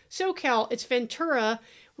is SoCal, it's Ventura,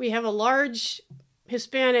 we have a large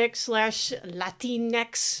Hispanic /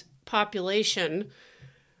 Latinx population.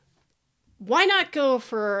 Why not go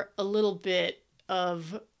for a little bit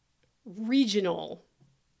of regional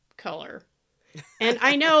color? And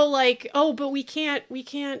I know, like, but we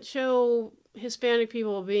can't show Hispanic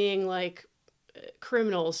people being like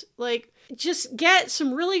criminals. Like, just get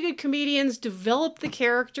some really good comedians, develop the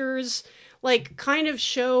characters, like kind of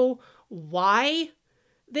show why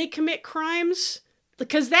they commit crimes,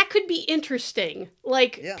 because that could be interesting.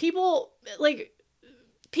 Like, people like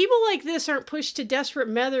this aren't pushed to desperate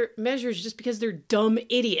measures just because they're dumb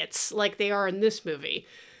idiots like they are in this movie.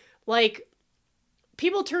 Like,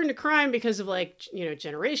 people turn to crime because of, like,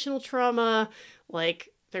 generational trauma, like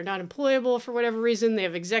they're not employable for whatever reason, they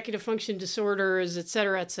have executive function disorders,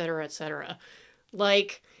 etc., etc., etc.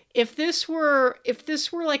 Like, if this were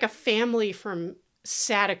like a family from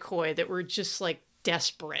Saticoy that were just like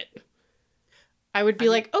desperate, I would be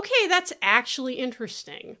like, okay, that's actually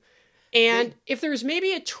interesting. And if there's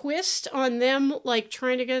maybe a twist on them, like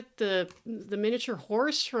trying to get the miniature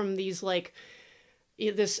horse from these, like,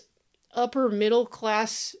 this upper middle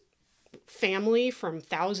class family from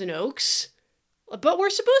Thousand Oaks, but we're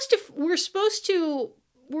supposed to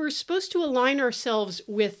align ourselves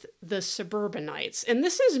with the suburbanites, and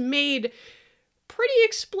this is made pretty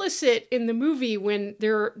explicit in the movie when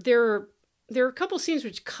there are a couple scenes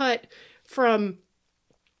which cut from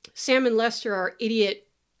Sam and Lester, our idiot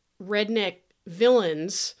redneck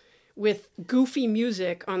villains, with goofy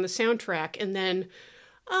music on the soundtrack, and then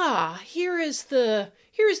here's the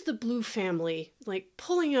Blue family, like,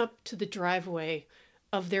 pulling up to the driveway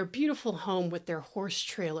of their beautiful home with their horse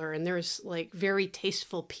trailer, and there's like very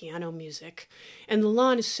tasteful piano music, and the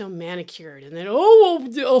lawn is so manicured, and then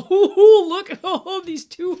look, these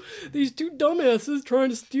two dumbasses trying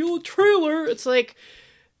to steal a trailer. It's like,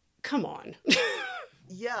 come on.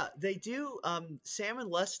 Yeah, they do. Sam and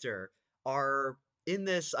Lester are in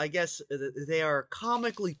this, I guess they are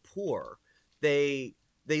comically poor.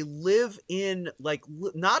 They live in, like,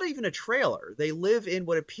 not even a trailer. They live in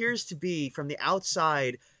what appears to be, from the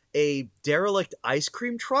outside, a derelict ice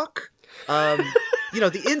cream truck.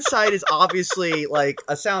 The inside is obviously like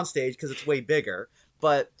a soundstage because it's way bigger.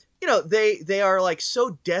 But, they are like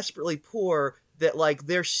so desperately poor that, like,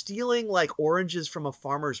 they're stealing like oranges from a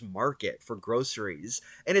farmer's market for groceries.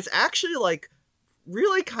 And it's actually like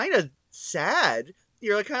really kind of sad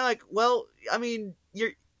you're like kind of like, well, I mean,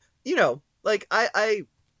 like I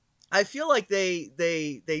feel like they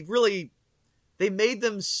really they made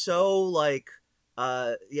them so like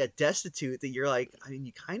yeah, destitute that you're like, I mean,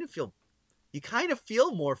 you kind of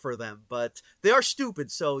feel more for them, but they are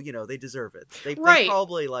stupid, so they deserve it. They Right.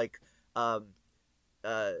 probably like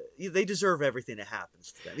they deserve everything that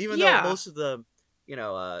happens to them, even though Yeah. most of the you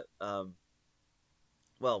know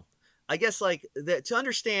well, I guess like to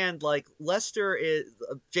understand, like Lester is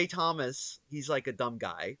Jay Thomas, he's like a dumb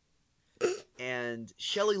guy, and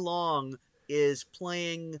Shelley Long is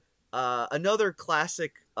playing another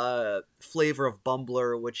classic flavor of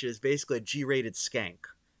Bumbler, which is basically a G-rated skank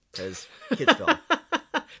because kids film.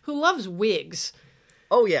 Who loves wigs?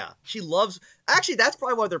 Oh yeah, she loves. Actually, that's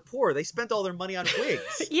probably why they're poor. They spent all their money on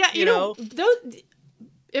wigs. Yeah, you know. those,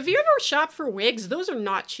 if you ever shop for wigs, those are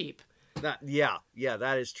not cheap. Yeah,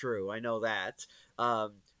 that is true. I know that.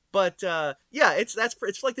 But yeah, it's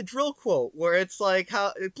like the drill quote where it's like,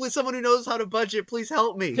 "How please, someone who knows how to budget, please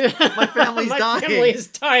help me. My family's My dying. family is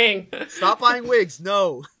dying. Stop buying wigs.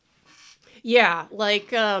 No." Yeah, like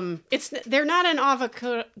they're not an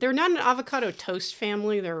avocado toast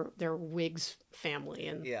family. They're wigs family,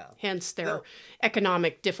 and hence their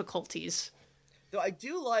economic difficulties. Though I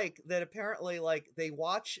do like that apparently, like, they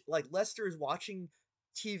watch, like, Lester is watching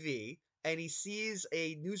TV and he sees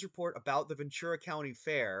a news report about the Ventura County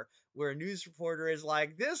Fair where a news reporter is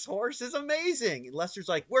like, "This horse is amazing." And Lester's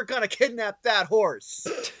like, "We're gonna kidnap that horse.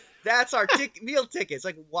 That's our meal ticket." It's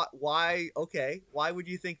like, what? Why? Okay. Why would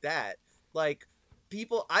you think that? Like,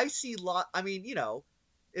 people, I see I mean,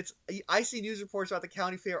 I see news reports about the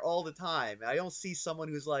county fair all the time. I don't see someone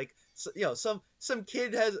who's like, some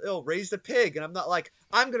kid has raised a pig, and I'm not like,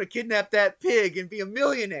 I'm gonna kidnap that pig and be a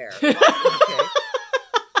millionaire. Okay.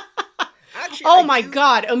 Actually, oh my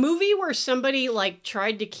god, a movie where somebody like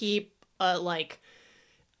tried to keep a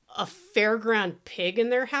fairground pig in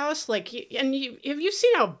their house, like, have you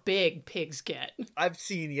seen how big pigs get? I've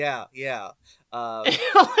seen, yeah.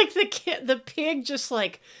 Like the pig just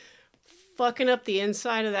like fucking up the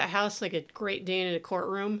inside of that house like a Great Dane in a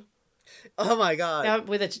courtroom. Oh my god!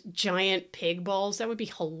 With its giant pig balls, that would be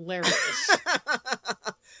hilarious.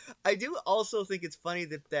 I do also think it's funny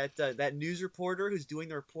that news reporter who's doing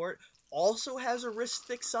the report also has a wrist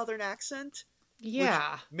thick Southern accent.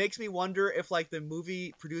 Yeah, which makes me wonder if like the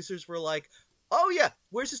movie producers were like, "Oh yeah,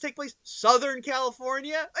 where's this take place? Southern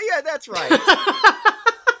California? Oh yeah, that's right."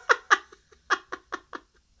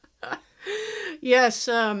 Yes,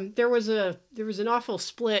 there was an awful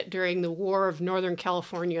split during the War of Northern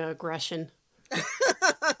California aggression.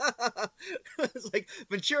 It's like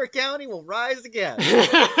Ventura County will rise again.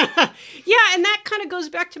 Yeah, and that kind of goes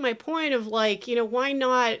back to my point of like, why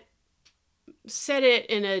not set it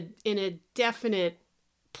in a definite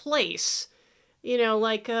place?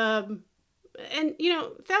 Like and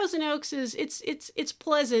Thousand Oaks is it's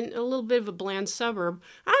pleasant, a little bit of a bland suburb.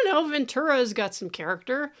 I don't know, Ventura's got some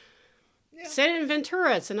character. Yeah. Set it in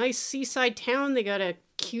Ventura. It's a nice seaside town. They got a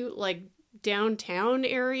cute like downtown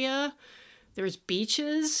area. There's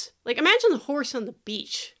beaches. Like, imagine the horse on the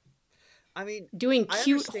beach. I mean, doing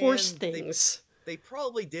cute horse things. They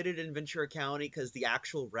probably did it in Ventura County because the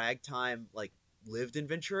actual Ragtime like lived in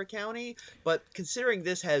Ventura County. But considering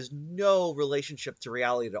this has no relationship to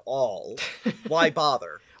reality at all, why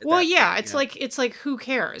bother? Well, yeah, point, it's like who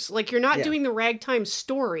cares? Like, you're not doing the Ragtime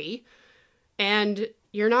story, and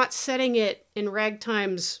you're not setting it in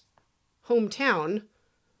Ragtime's hometown.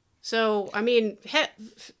 So, I mean,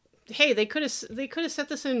 hey, they could have set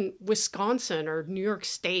this in Wisconsin or New York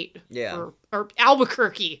State, or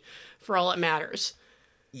Albuquerque, for all it matters.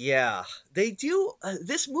 Yeah, they do.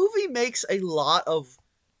 This movie makes a lot of,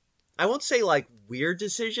 I won't say like weird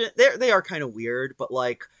decisions. They are kind of weird, but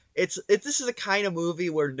like this is a kind of movie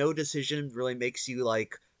where no decision really makes you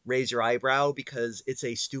like raise your eyebrow because it's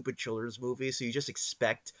a stupid children's movie, so you just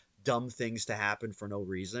expect dumb things to happen for no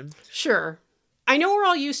reason. Sure. I know we're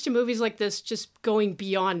all used to movies like this just going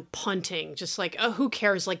beyond punting. Just like, oh, who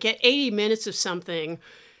cares? Like, get 80 minutes of something,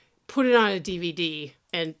 put it on a DVD,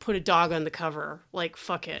 and put a dog on the cover. Like,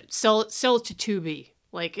 fuck it. Sell it to Tubi.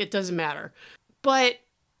 Like, it doesn't matter. But,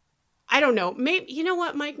 I don't know. Maybe, you know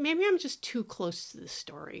what, Mike? Maybe I'm just too close to this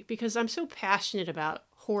story because I'm so passionate about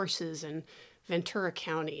horses and Ventura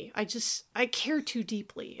County. I care too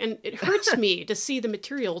deeply. And it hurts me to see the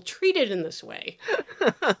material treated in this way.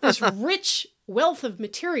 This rich wealth of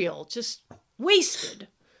material just wasted.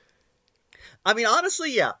 I mean,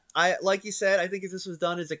 honestly, yeah. Like you said, I think if this was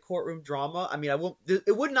done as a courtroom drama, I mean,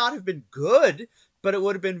 it would not have been good, but it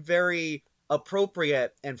would have been very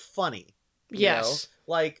appropriate and funny. Yes.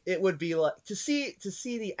 like it would be like to see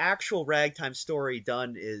the actual Ragtime story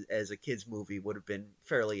done as a kids movie would have been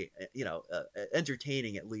fairly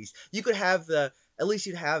entertaining. At least you could have the at least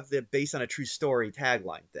you'd have the based on a true story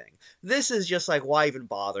tagline thing. This is just like, why even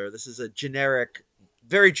bother? This is a generic,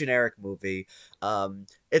 very generic movie.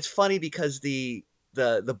 It's funny because the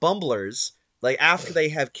Bumblers, like after they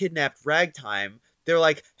have kidnapped Ragtime, they're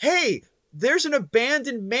like, hey, there's an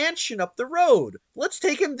abandoned mansion up the road. Let's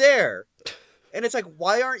take him there. And it's like,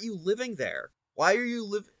 why aren't you living there? Why are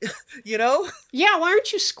you you know? Yeah, why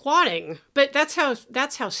aren't you squatting? But that's how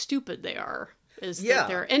stupid they are. Yeah. That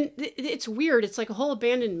they're and it's weird. It's like a whole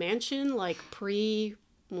abandoned mansion, like pre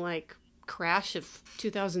crash of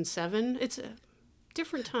 2007. It's a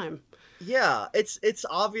different time. Yeah, it's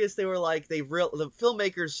obvious they were like the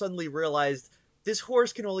filmmakers suddenly realized this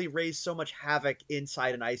horse can only raise so much havoc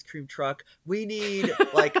inside an ice cream truck. We need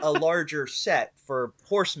like a larger set for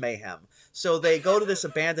horse mayhem. So they go to this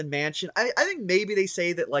abandoned mansion. I think maybe they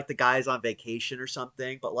say that like the guy's on vacation or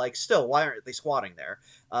something, but like still, why aren't they squatting there?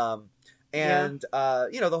 The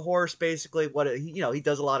horse basically he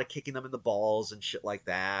does a lot of kicking them in the balls and shit like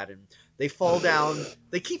that, and they fall down.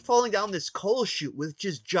 They keep falling down this coal chute, which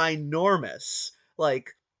is ginormous.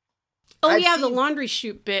 Like, oh yeah, the laundry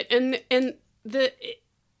chute bit, and it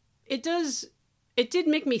did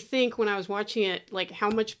make me think when I was watching it, like how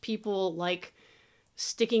much people like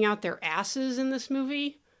sticking out their asses in this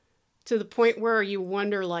movie. To the point where you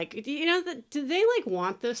wonder, like, do they, like,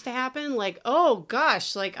 want this to happen? Like, oh,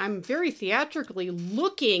 gosh, like, I'm very theatrically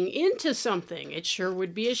looking into something. It sure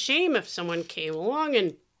would be a shame if someone came along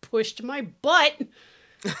and pushed my butt.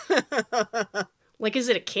 Like, is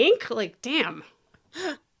it a kink? Like, damn.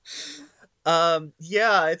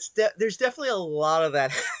 Yeah, there's definitely a lot of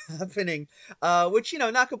that happening, which,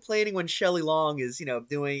 not complaining when Shelley Long is,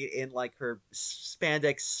 doing it in like her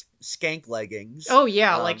spandex skank leggings. Oh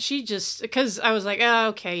yeah, like she just, because I was like, oh,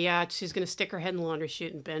 okay, yeah, she's gonna stick her head in the laundry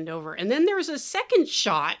chute and bend over, and then there was a second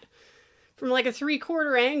shot from like a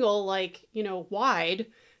 3/4 angle, like, wide,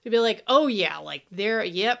 to be like, oh yeah, like there,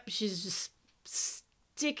 yep, she's just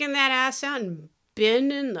sticking that ass out and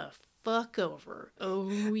bending the fuck over.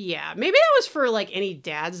 Oh yeah, maybe that was for like any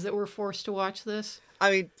dads that were forced to watch this. I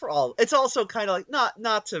mean, it's also kind of like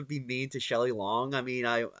not to be mean to Shelley Long. I mean,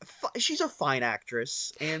 she's a fine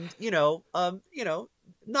actress, and not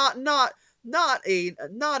an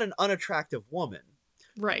unattractive woman,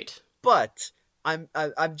 right? But I'm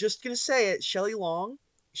just gonna say it, Shelley Long.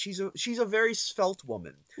 She's a very svelte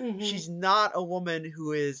woman. Mm-hmm. She's not a woman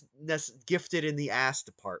who is gifted in the ass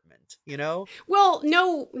department, Well,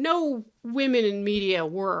 no women in media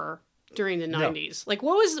were during the 90s. No. Like,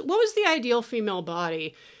 what was the ideal female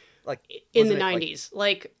body like in the 90s?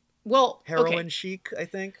 Like, well, heroin chic, I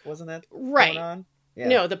think, wasn't that right? Going on? Yeah.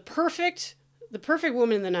 No, the perfect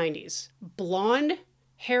woman in the 90s. Blonde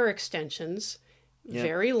hair extensions,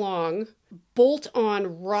 very long, bolt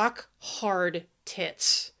on rock hard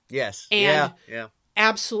tits. Yes. And yeah.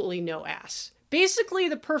 Absolutely no ass. Basically,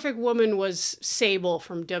 the perfect woman was Sable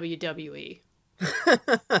from WWE.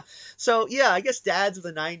 So yeah, I guess dads of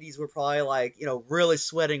the 90s were probably like, really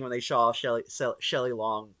sweating when they saw Shelley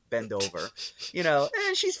Long bend over.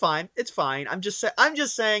 And she's fine. It's fine. I'm just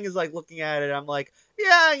saying, is like looking at it, I'm like,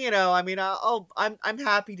 yeah, I mean, I'm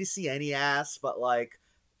happy to see any ass, but like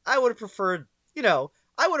I would have preferred, I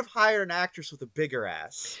would have hired an actress with a bigger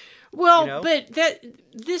ass. Well, but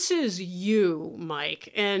this is you, Mike,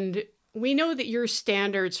 and we know that your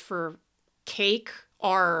standards for cake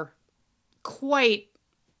are quite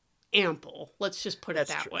ample. Let's just put it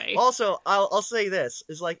that way. Also, I'll say this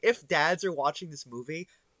is like, if dads are watching this movie,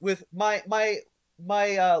 with my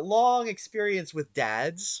long experience with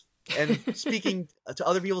dads and speaking to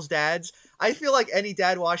other people's dads, I feel like any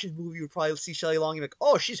dad watching this movie would probably see Shelley Long and be like,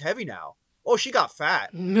 oh, she's heavy now. Oh, she got fat.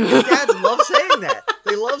 Dads love saying that.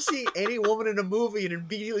 They love seeing any woman in a movie and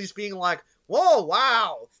immediately just being like, whoa,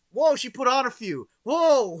 wow. Whoa, she put on a few.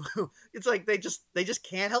 Whoa. It's like they just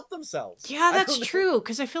can't help themselves. Yeah, that's true,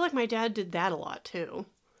 because I feel like my dad did that a lot too.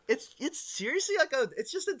 It's seriously like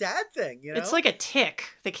it's just a dad thing, It's like a tick.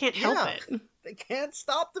 They can't help it. They can't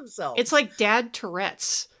stop themselves. It's like dad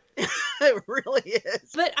Tourette's. It really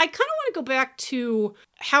is. But I kind of want to go back to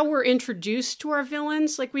how we're introduced to our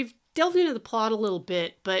villains. Like, we've delved into the plot a little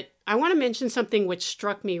bit, but I want to mention something which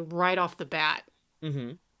struck me right off the bat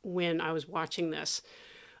when I was watching this.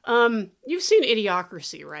 You've seen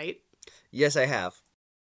Idiocracy, right? Yes, I have.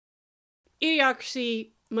 Idiocracy,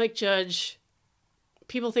 Mike Judge.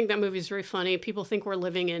 People think that movie is very funny. People think we're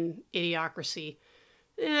living in Idiocracy.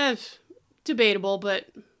 Debatable, but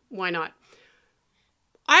why not?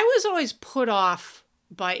 I was always put off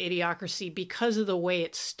by Idiocracy because of the way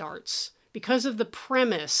it starts, because of the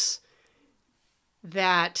premise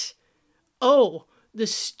that, oh, the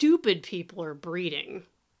stupid people are breeding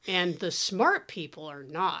and the smart people are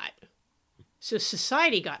not. So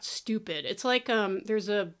society got stupid. It's like there's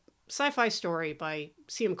a sci-fi story by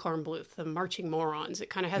C.M. Kornbluth, The Marching Morons. It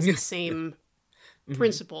kind of has the same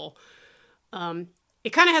principle.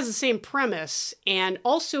 It kind of has the same premise, and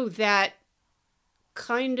also that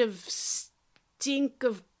kind of stink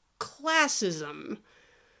of classism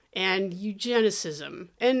and eugenicism.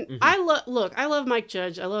 And I love Mike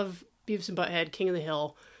Judge. I love Beavis and Butthead, King of the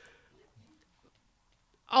Hill.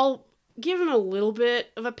 I'll give him a little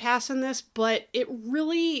bit of a pass on this, but it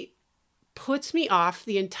really puts me off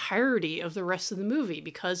the entirety of the rest of the movie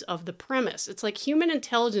because of the premise. It's like human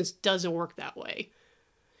intelligence doesn't work that way.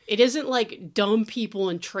 It isn't like dumb people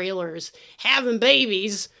in trailers having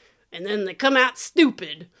babies and then they come out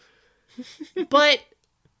stupid. But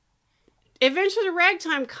Adventures of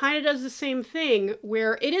Ragtime kind of does the same thing,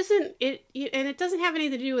 where it isn't and it doesn't have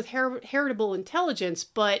anything to do with heritable intelligence,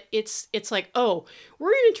 but it's like, oh, we're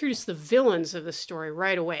going to introduce the villains of the story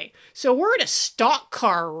right away. So we're at a stock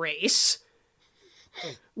car race,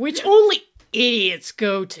 which only idiots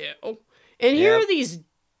go to, and here are these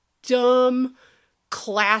dumb,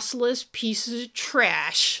 classless pieces of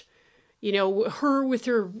trash. You know, her with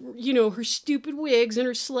her, her stupid wigs and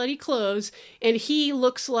her slutty clothes, and he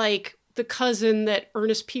looks like the cousin that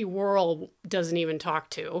Ernest P. Worrell doesn't even talk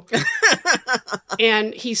to.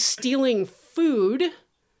 And he's stealing food,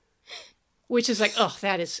 which is like,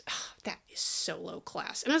 that is so low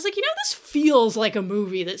class. And I was like, this feels like a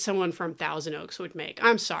movie that someone from Thousand Oaks would make.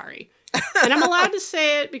 I'm sorry. And I'm allowed to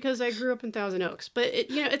say it because I grew up in Thousand Oaks. But,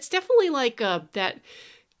 it's definitely like that...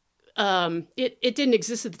 it didn't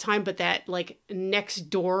exist at the time, but that like next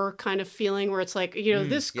door kind of feeling where it's like,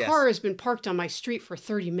 this car has been parked on my street for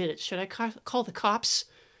 30 minutes. Should I call the cops?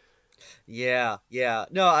 Yeah.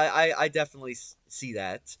 No, I definitely see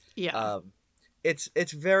that. Yeah.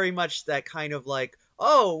 It's very much that kind of like,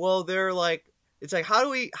 oh, well, they're like, it's like, how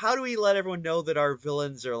do we let everyone know that our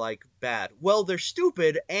villains are like bad? Well, they're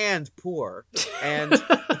stupid and poor. And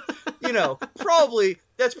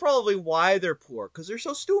that's probably why they're poor, because they're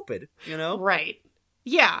so stupid, Right.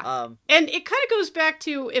 Yeah. And it kind of goes back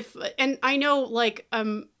to and I know like,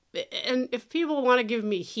 and if people want to give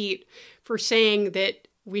me heat for saying that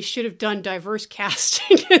we should have done diverse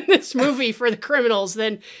casting in this movie for the criminals,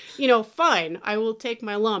 then, fine, I will take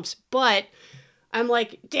my lumps. But I'm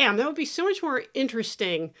like, damn, that would be so much more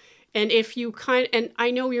interesting. And if you and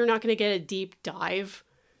I know you're not going to get a deep dive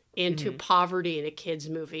into poverty in a kid's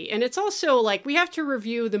movie. And it's also like, we have to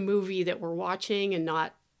review the movie that we're watching and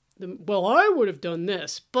not I would have done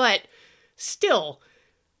this. But still,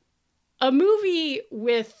 a movie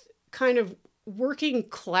with kind of working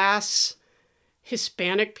class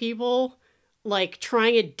Hispanic people, like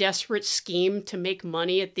trying a desperate scheme to make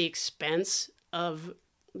money at the expense of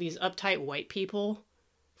these uptight white people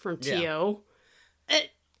from TO.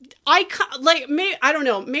 I don't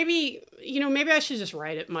know. Maybe I should just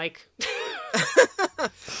write it, Mike. I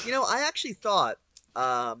actually thought,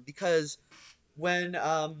 because when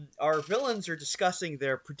our villains are discussing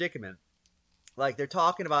their predicament, like they're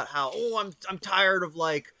talking about how, I'm tired of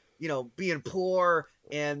like, being poor,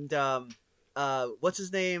 and what's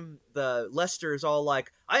his name? The Lester is all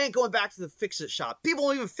like, I ain't going back to the fix-it shop. People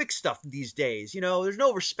don't even fix stuff these days. There's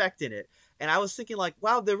no respect in it. And I was thinking like,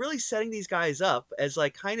 wow, they're really setting these guys up as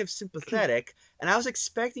like kind of sympathetic. And I was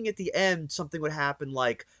expecting at the end something would happen,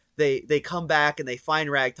 like they come back and they find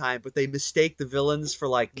Ragtime, but they mistake the villains for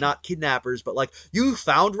like not kidnappers, but like, you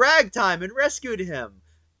found Ragtime and rescued him.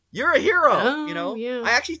 You're a hero. Oh, yeah.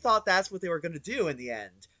 I actually thought that's what they were going to do in the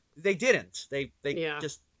end. They didn't. They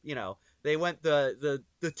just, they went the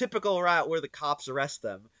typical route where the cops arrest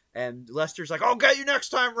them. And Lester's like, I'll get you next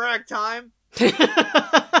time, Ragtime.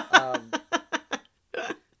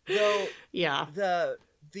 So yeah,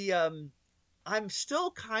 I'm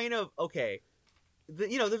still kind of okay.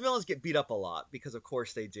 The villains get beat up a lot because of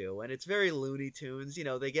course they do, and it's very Looney Tunes.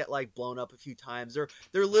 They get like blown up a few times.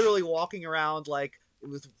 They're literally walking around like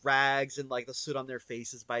with rags and like the soot on their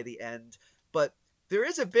faces by the end. But there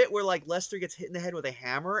is a bit where like Lester gets hit in the head with a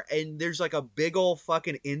hammer, and there's like a big old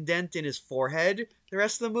fucking indent in his forehead the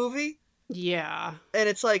rest of the movie. Yeah. And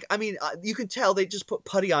it's like, I mean, you can tell they just put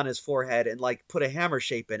putty on his forehead and like put a hammer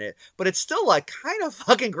shape in it, but it's still like kind of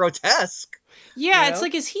fucking grotesque. Yeah, it's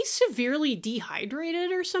like, is he severely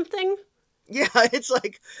dehydrated or something? Yeah, it's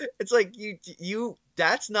like you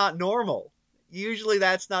that's not normal. Usually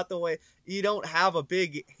that's not the way. You don't have a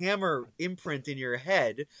big hammer imprint in your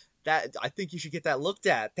head. That I think you should get that looked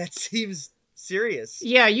at. That seems serious.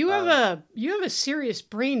 Yeah, you have a serious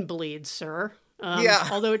brain bleed, sir. Yeah.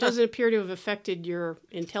 Although it doesn't appear to have affected your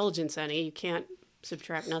intelligence any. You can't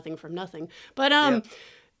subtract nothing from nothing. But Yep.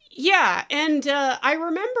 yeah, and I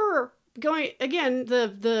remember going again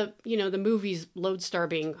the movie's lodestar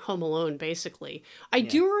being Home Alone. Basically, I Yeah.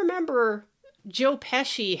 do remember Joe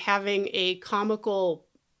Pesci having a comical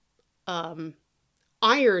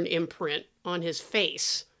iron imprint on his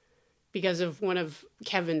face because of one of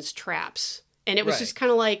Kevin's traps. And it was Right. just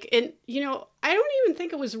kind of like, and I don't even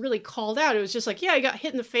think it was really called out. It was just like, yeah, he got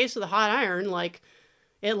hit in the face with a hot iron, like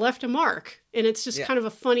it left a mark. And it's just Yeah. kind of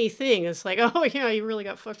a funny thing. It's like, oh yeah, you really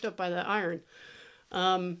got fucked up by the iron.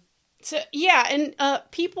 So yeah, and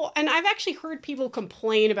people, and I've actually heard people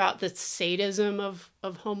complain about the sadism of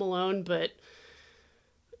Home Alone, but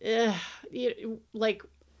like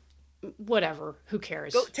whatever, who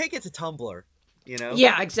cares? Go take it to Tumblr, you know?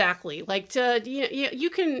 Yeah, exactly. Like, you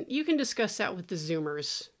can discuss that with the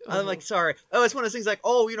Zoomers. I'm like, sorry. Oh, it's one of those things like,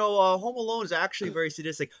 oh, Home Alone is actually very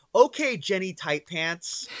sadistic. Okay, Jenny Tight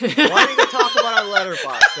Pants. Why didn't you talk about our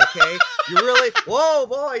Letterboxd, okay? Whoa,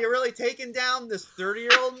 boy, you're really taking down this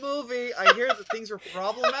 30-year-old movie. I hear that things were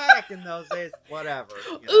problematic in those days. Whatever.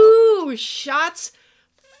 Ooh, shots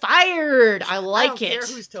fired. I like I don't care it.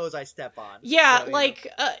 whose toes I step on. Yeah, So,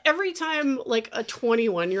 every time like a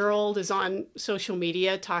 21-year-old is on social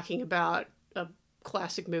media talking about a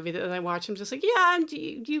classic movie that I watch, I'm just like, yeah,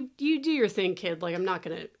 you do your thing, kid. Like, I'm not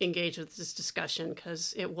going to engage with this discussion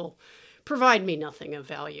because it will provide me nothing of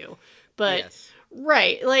value. But yes.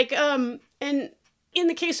 right, like, and in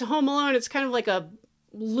the case of Home Alone, it's kind of like a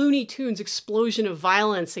Looney Tunes explosion of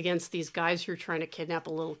violence against these guys who are trying to kidnap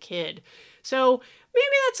a little kid. So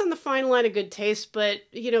maybe that's on the fine line of good taste, but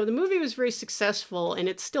the movie was very successful and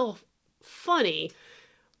it's still funny.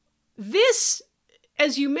 This,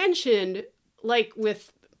 as you mentioned, like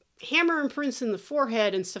with hammer imprints in the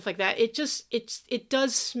forehead and stuff like that, it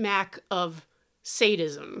does smack of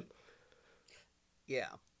sadism. Yeah.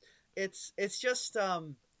 It's just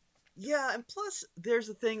yeah, and plus there's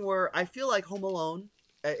a thing where I feel like Home Alone,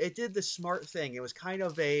 it did the smart thing. It was kind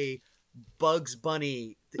of a Bugs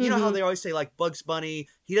Bunny. You know how they always say like Bugs Bunny,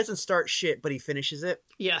 he doesn't start shit, but he finishes it?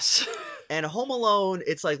 Yes. And Home Alone,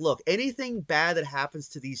 it's like, look, anything bad that happens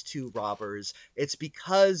to these two robbers, it's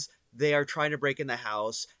because they are trying to break in the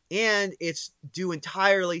house, and it's due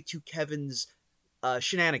entirely to Kevin's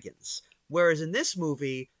shenanigans. Whereas in this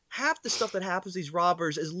movie, half the stuff that happens to these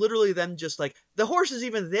robbers is literally them just like, the horse is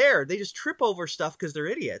even there. They just trip over stuff because they're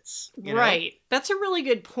idiots. Right. That's a really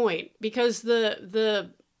good point, because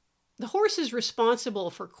the horse is responsible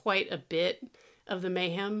for quite a bit of the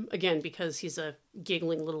mayhem, again, because he's a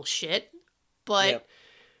giggling little shit. But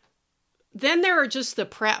then there are just the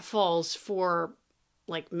pratfalls for,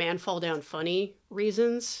 like, man fall down funny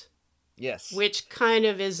reasons. Yes. Which kind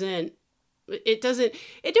of isn't, it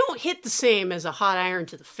don't hit the same as a hot iron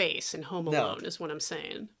to the face in Home Alone, is what I'm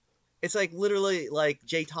saying. It's like literally like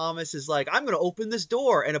Jay Thomas is like, I'm going to open this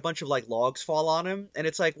door, and a bunch of like logs fall on him. And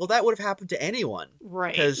it's like, well, that would have happened to anyone.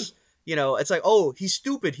 Right. Because, it's like, oh, he's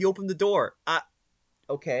stupid. He opened the door.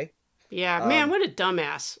 Okay. Yeah, man, what a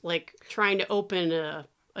dumbass. Like, trying to open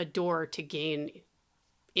a door to gain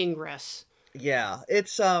ingress. Yeah,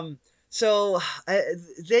 it's so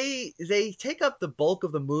they take up the bulk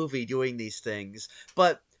of the movie doing these things,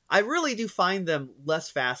 but I really do find them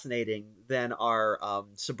less fascinating than our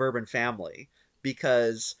suburban family,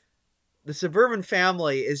 because the suburban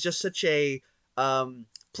family is just such a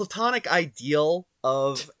platonic ideal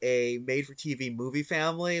of a made-for-TV movie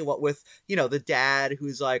family. What with the dad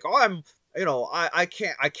who's like, oh, I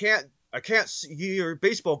can't see your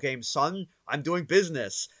baseball game, son. I'm doing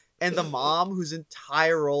business. And the mom, whose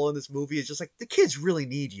entire role in this movie is just like, the kids really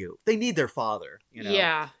need you. They need their father.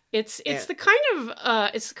 Yeah, it's the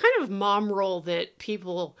kind of mom role that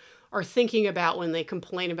people are thinking about when they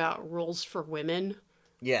complain about roles for women.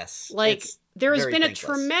 Yes, like there has been thankless. A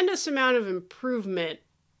tremendous amount of improvement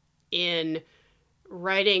in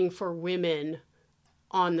writing for women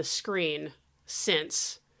on the screen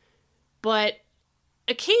since, but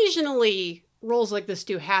occasionally roles like this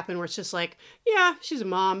do happen where it's just like, yeah, she's a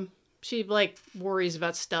mom. She like worries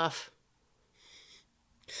about stuff.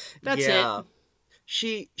 That's it.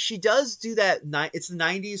 She does do that. It's the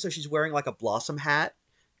 90s, so she's wearing like a blossom hat,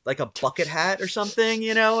 like a bucket hat or something,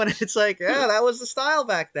 and it's like, yeah, that was the style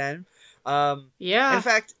back then. Yeah. In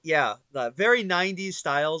fact, yeah, the very 90s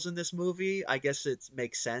styles in this movie, I guess it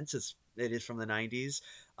makes sense. It is from the 90s.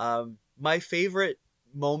 My favorite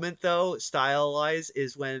moment, though, style-wise,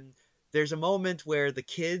 is when there's a moment where the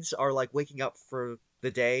kids are like waking up for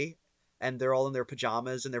the day and they're all in their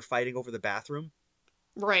pajamas and they're fighting over the bathroom.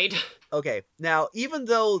 Right. Okay, now, even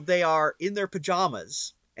though they are in their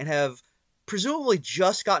pajamas and have presumably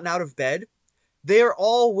just gotten out of bed, they are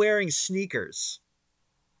all wearing sneakers.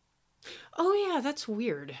 Oh, yeah, that's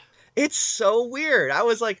weird. It's so weird. I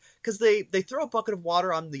was like, because they throw a bucket of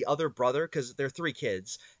water on the other brother because they're three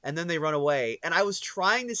kids, and then they run away. And I was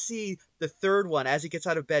trying to see the third one as he gets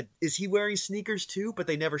out of bed. Is he wearing sneakers too? But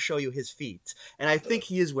they never show you his feet. And I think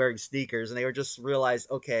he is wearing sneakers. And they were just realized,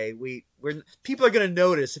 okay, we're people are gonna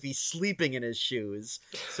notice if he's sleeping in his shoes,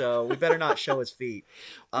 so we better not show his feet.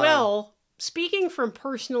 Well, speaking from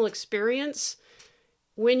personal experience,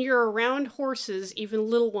 when you're around horses, even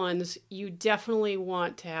little ones, you definitely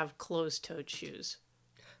want to have closed-toed shoes.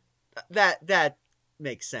 That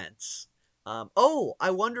makes sense. Oh,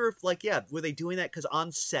 I wonder if yeah, were they doing that because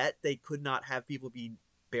on set they could not have people be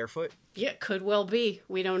barefoot? Yeah, could well be.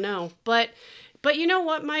 We don't know. But you know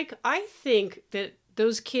what, Mike? I think that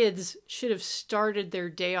those kids should have started their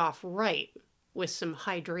day off right with some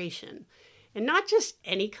hydration. And not just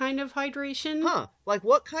any kind of hydration. Huh? Like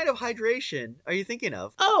what kind of hydration are you thinking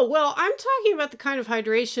of? Oh, well, I'm talking about the kind of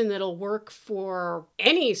hydration that'll work for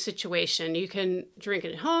any situation. You can drink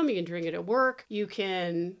it at home, you can drink it at work, you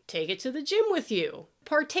can take it to the gym with you,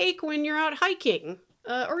 partake when you're out hiking,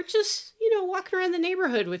 or just, walking around the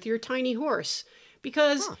neighborhood with your tiny horse.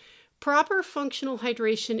 Because proper functional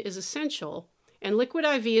hydration is essential, and Liquid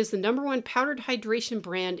IV is the #1 powdered hydration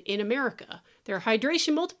brand in America. Their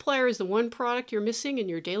hydration multiplier is the one product you're missing in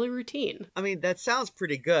your daily routine. I mean, that sounds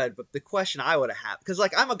pretty good, but the question I would have, because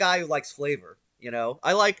I'm a guy who likes flavor.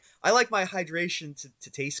 I like my hydration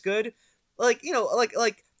to taste good.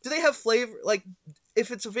 Do they have flavor? Like,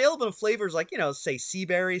 if it's available in flavors like say sea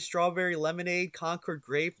berry, strawberry, lemonade, Concord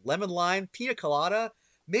grape, lemon lime, pina colada,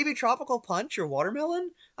 maybe tropical punch or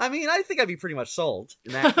watermelon. I mean, I think I'd be pretty much sold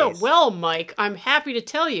in that case. Well, Mike, I'm happy to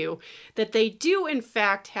tell you that they do, in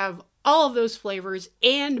fact, have all of those flavors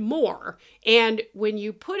and more. And when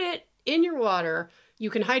you put it in your water, you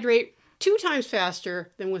can hydrate 2 times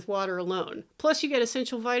faster than with water alone. Plus, you get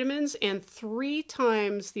essential vitamins and 3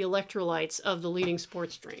 times the electrolytes of the leading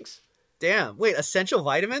sports drinks. Damn. Wait, essential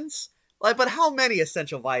vitamins? But how many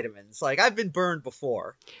essential vitamins? I've been burned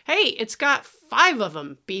before. Hey, it's got 5 of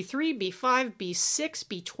them. B3, B5, B6,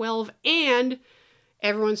 B12, and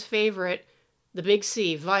everyone's favorite, the big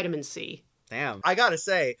C, vitamin C. Damn. I gotta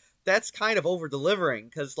say, that's kind of over-delivering,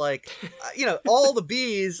 because, all the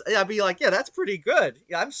B's, I'd be like, yeah, that's pretty good.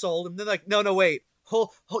 Yeah, I'm sold. And then no, wait.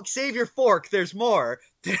 Save your fork, there's more.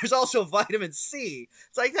 There's also vitamin C.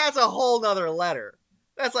 It's that's a whole nother letter.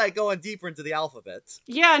 That's going deeper into the alphabet.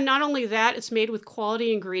 Yeah, not only that, it's made with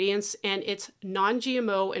quality ingredients, and it's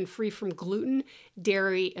non-GMO and free from gluten,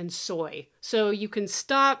 dairy, and soy. So you can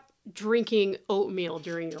stop drinking oatmeal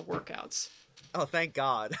during your workouts. Oh, thank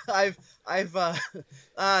God. That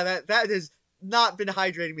has not been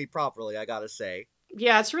hydrating me properly, I gotta say.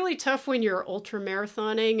 Yeah, it's really tough when you're ultra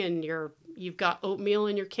marathoning and you've got oatmeal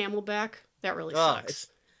in your Camelback. That really sucks.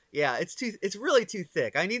 It's really too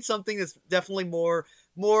thick. I need something that's definitely more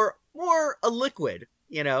a liquid,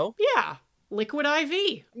 Yeah, Liquid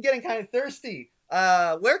IV. I'm getting kind of thirsty.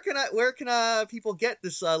 Where can people get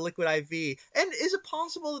this Liquid IV? And is it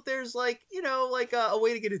possible that there's a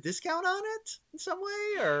way to get a discount on it in some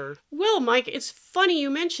way, or? Well, Mike, it's funny you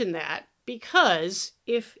mentioned that, because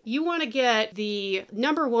if you want to get the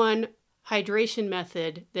 #1 hydration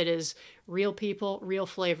method that is real people, real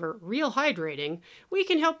flavor, real hydrating, we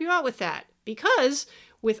can help you out with that. Because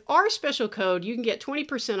with our special code, you can get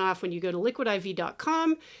 20% off when you go to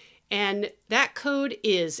liquidiv.com. And that code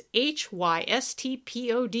is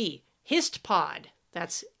HYSTPOD, HistPod.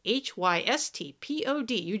 That's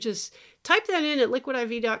HYSTPOD. You just type that in at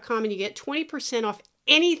liquidiv.com and you get 20% off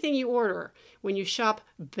anything you order when you shop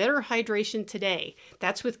Better Hydration today.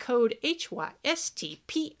 That's with code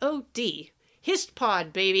HYSTPOD.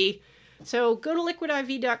 HistPod, baby. So go to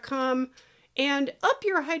liquidiv.com and up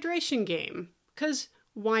your hydration game, because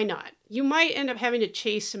why not? You might end up having to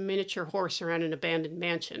chase a miniature horse around an abandoned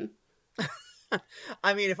mansion.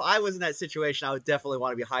 I mean, if I was in that situation, I would definitely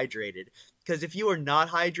want to be hydrated. Because if you are not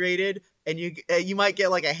hydrated, and you might get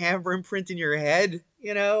a hammer imprint in your head,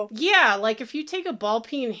 Yeah, if you take a ball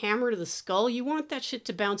peen hammer to the skull, you want that shit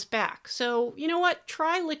to bounce back. So, you know what?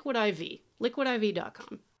 Try Liquid IV.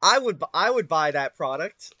 liquidiv.com. I would buy that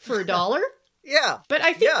product. For $1? Yeah. But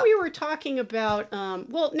I think we were talking about,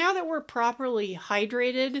 now that we're properly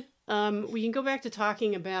hydrated, we can go back to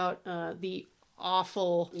talking about the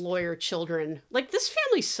awful lawyer children. This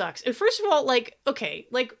family sucks. And first of all, why are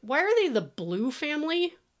they the Blue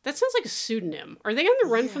family? That sounds like a pseudonym. Are they on the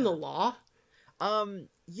run from the law?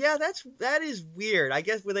 Yeah, that is weird. I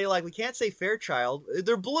guess where they like we can't say Fairchild.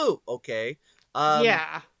 They're blue, okay. Um,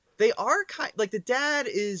 Yeah. they are kind like the dad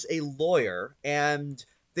is a lawyer, and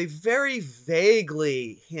they very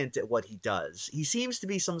vaguely hint at what he does. He seems to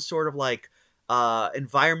be some sort of like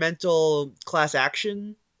environmental class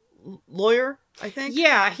action lawyer, I think.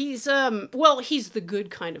 Yeah, he's the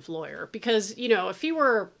good kind of lawyer because, if he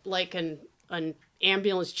were like an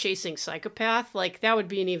ambulance chasing psychopath, like that would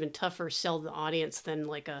be an even tougher sell to the audience than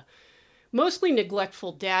like a mostly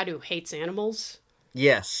neglectful dad who hates animals.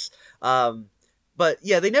 Yes. But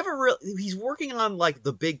yeah, they never really. He's working on like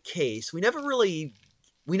the big case. We never really.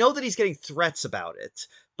 We know that he's getting threats about it,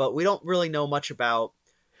 but we don't really know much about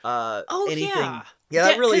Oh anything. yeah. Yeah,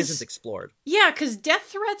 that really isn't explored. Yeah, because death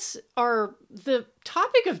threats are the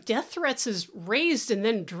topic of death threats is raised and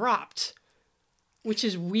then dropped, which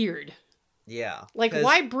is weird. Yeah. Like,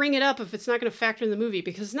 why bring it up if it's not going to factor in the movie?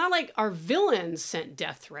 Because it's not like our villains sent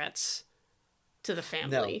death threats to the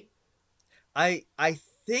family. No. I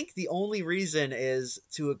think the only reason is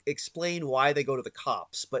to explain why they go to the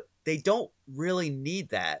cops, but they don't really need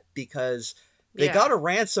that because they got a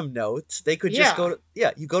ransom note. They could just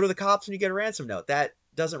you go to the cops and you get a ransom note. That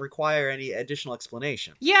doesn't require any additional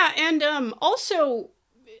explanation. Yeah, and also,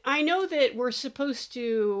 I know that we're supposed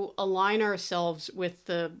to align ourselves with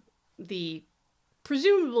the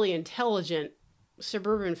presumably intelligent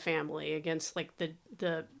suburban family against like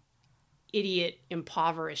the idiot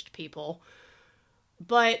impoverished people.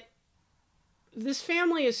 But this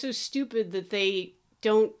family is so stupid that they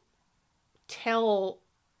don't tell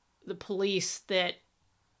the police that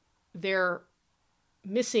their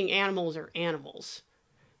missing animals are animals.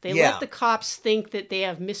 They let the cops think that they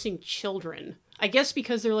have missing children. I guess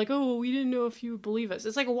because they're like, oh, we didn't know if you would believe us.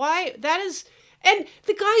 It's like, why? That is... And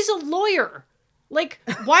the guy's a lawyer. Like,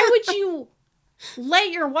 why would you let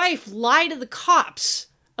your wife lie to the cops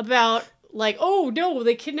about, like, oh, no,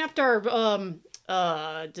 they kidnapped our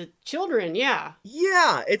the children, yeah.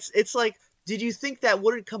 Yeah, it's like, did you think that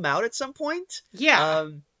wouldn't come out at some point? Yeah.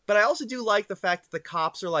 But I also do like the fact that the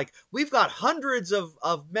cops are like, we've got hundreds of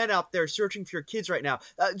men out there searching for your kids right now.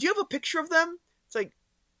 Do you have a picture of them? It's like,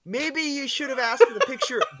 maybe you should have asked for the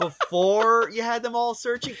picture before you had them all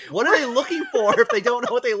searching. What are they looking for if they don't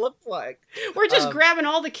know what they look like? We're just grabbing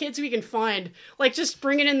all the kids we can find. Like, just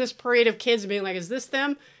bringing in this parade of kids and being like, is this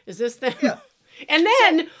them? Is this them? Yeah. And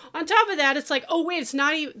then, on top of that, it's like, oh, wait, it's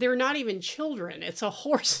not even, they're not even children. It's a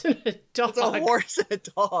horse and a dog. It's a horse and a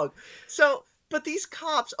dog. So... But these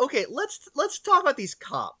cops, okay, let's talk about these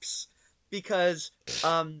cops because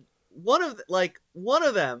one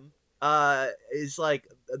of them is like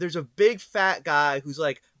there's a big fat guy who's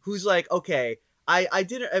like okay, I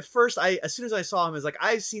didn't at first as soon as I saw him, I was like,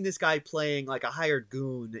 I've seen this guy playing like a hired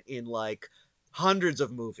goon in like hundreds of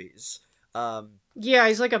movies. Yeah,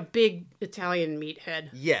 he's like a big Italian meathead.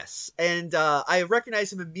 Yes, and I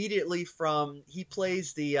recognize him immediately from he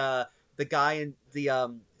plays the guy in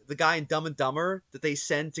the guy in Dumb and Dumber that they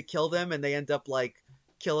send to kill them, and they end up like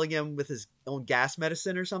killing him with his own gas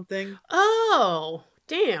medicine or something. Oh,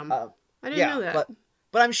 damn! I didn't know that.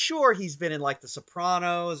 But I'm sure he's been in like The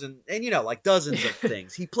Sopranos and like dozens of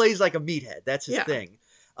things. He plays like a meathead. That's his thing.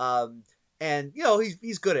 And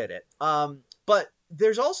he's good at it. But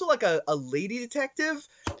there's also like a lady detective,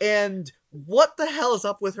 and what the hell is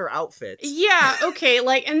up with her outfit? Yeah, okay,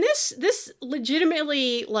 like, and this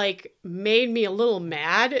legitimately like made me a little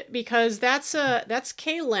mad because that's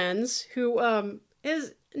Kay Lenz, who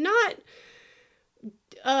is not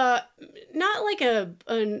like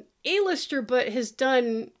an A-lister, but has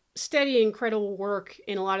done steady, incredible work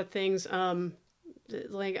in a lot of things.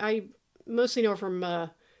 Like I mostly know her from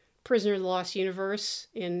Prisoner of the Lost Universe,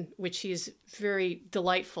 in which she's very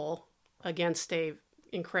delightful against a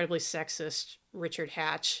incredibly sexist Richard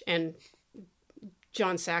Hatch and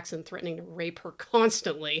John Saxon threatening to rape her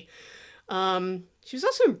constantly. She was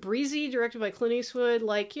also in Breezy, directed by Clint Eastwood,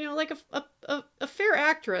 like, like a fair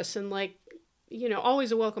actress and like,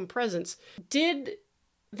 always a welcome presence. Did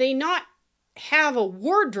they not have a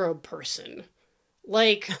wardrobe person?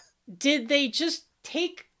 Like, did they just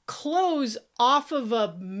take clothes off of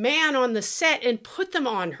a man on the set and put them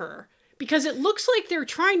on her? Because it looks like they're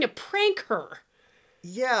trying to prank her.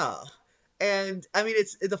 Yeah. And I mean,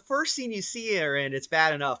 it's the first scene you see her in, it's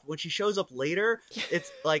bad enough. When she shows up later,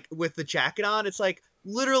 it's like with the jacket on, it's like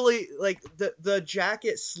literally like the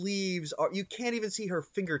jacket sleeves are, you can't even see her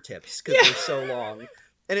fingertips because they're so long.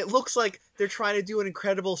 And it looks like they're trying to do an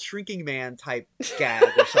Incredible Shrinking Man type gag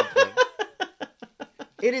or something.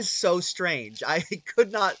 It is so strange. I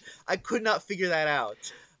could not figure that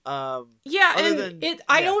out. I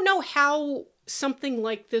don't know how something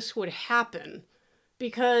like this would happen.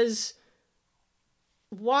 because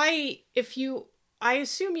why, if you, I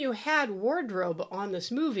assume you had wardrobe on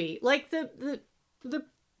this movie. Like the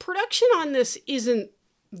production on this isn't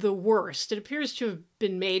the worst. It appears to have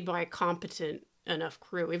been made by a competent enough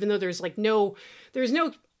crew, even though there's no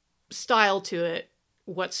style to it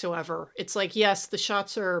whatsoever. It's like, yes, the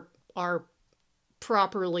shots are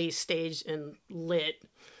properly staged and lit.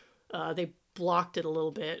 They blocked it a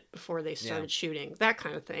little bit before they started shooting, that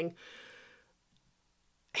kind of thing.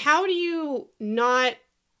 How do you not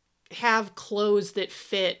have clothes that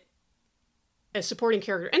fit a supporting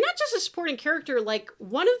character? And not just a supporting character, like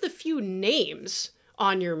one of the few names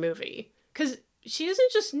on your movie. Because she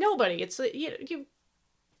isn't just nobody. It's like,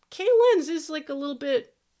 Kay Lenz is like a little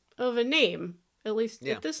bit of a name, at least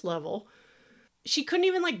at this level. She couldn't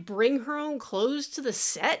even like bring her own clothes to the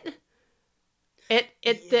set. At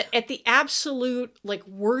the absolute like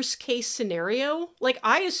worst case scenario, like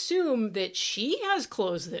I assume that she has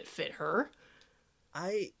clothes that fit her.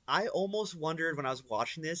 I almost wondered when I was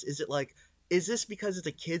watching this, is this because it's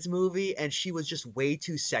a kids movie and she was just way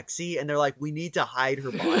too sexy and they're like, we need to hide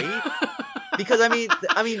her body? Because I mean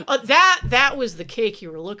that was the cake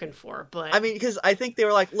you were looking for, but I mean, because I think they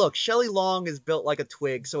were like, look, Shelley Long is built like a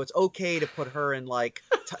twig, so it's okay to put her in like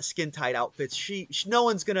skin tight outfits. She no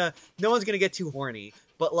one's gonna get too horny,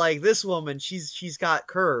 but like this woman, she's got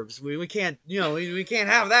curves. We can't we can't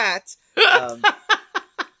have that.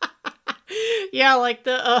 Yeah, like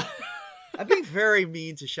the. I'm being very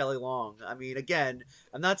mean to Shelley Long. I mean, again,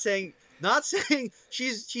 I'm not saying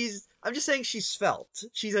she's. I'm just saying she's svelte.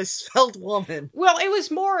 She's a svelte woman. Well,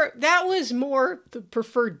 that was more the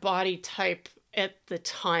preferred body type at the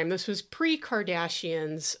time. This was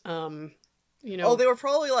pre-Kardashians. Oh, they were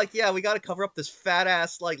probably like, yeah, we got to cover up this fat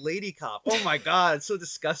ass like lady cop. Oh my god, it's so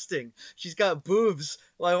disgusting. She's got boobs.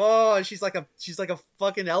 Like, oh, she's like a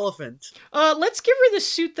fucking elephant. Let's give her the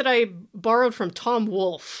suit that I borrowed from Tom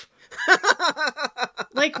Wolfe.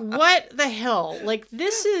 Like, what the hell? Like,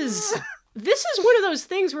 this is one of those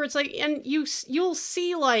things where it's like, and you'll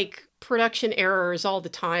see like production errors all the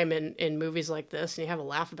time in movies like this, and you have a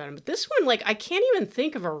laugh about them. But this one, like, I can't even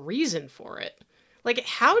think of a reason for it. Like,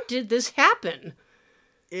 how did this happen?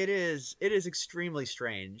 It is extremely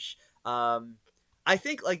strange. I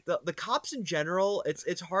think like the cops in general,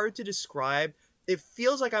 it's hard to describe. It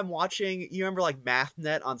feels like I'm watching. You remember like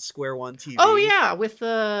MathNet on Square One TV? Oh yeah, with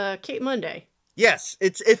Kate Monday. Yes,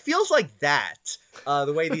 it feels like that.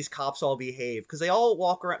 The way these cops all behave, because they all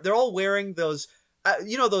walk around. They're all wearing those,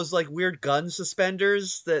 those like weird gun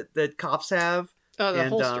suspenders that cops have. Oh, the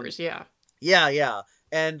holsters, yeah. Yeah.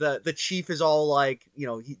 And the chief is all like,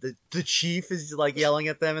 the chief is like yelling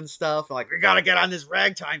at them and stuff. Like, we gotta get on this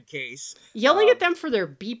ragtime case. Yelling at them for their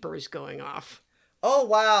beepers going off. Oh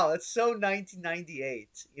wow, that's so 1998.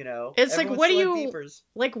 It's like, what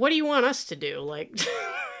do you want us to do? Like,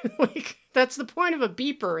 like that's the point of a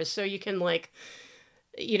beeper, is so you can like,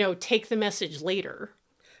 take the message later.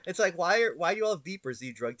 It's like, why do you all have beepers? Are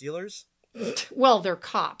you drug dealers? Well, they're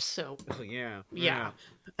cops, so. Oh, yeah.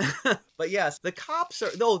 But yes, the cops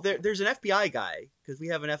are. No, there's an FBI guy, because we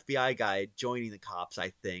have an FBI guy joining the cops,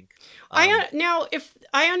 I think. Now, if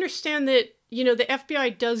I understand that, the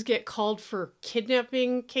FBI does get called for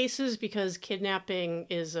kidnapping cases because kidnapping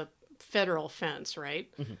is a federal offense, right?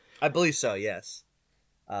 Mm-hmm. I believe so, yes.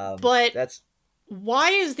 But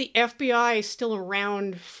why is the FBI still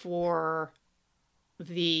around for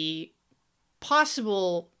the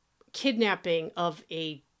possible kidnapping of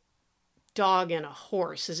a dog and a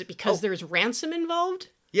horse? Is it because there's ransom involved?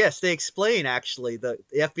 Yes, they explain, actually. The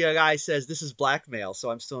FBI guy says this is blackmail,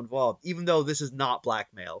 so I'm still involved, even though this is not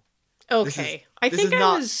blackmail. Okay. I think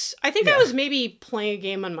I was maybe playing a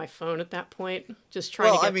game on my phone at that point, just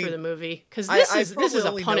trying to get through the movie, because this is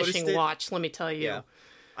a punishing watch, let me tell you. Yeah.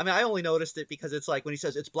 I mean, I only noticed it because it's like when he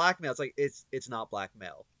says it's blackmail, it's like it's not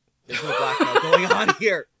blackmail. There's no blackmail going on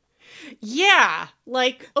here. Yeah,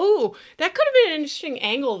 like, oh, that could have been an interesting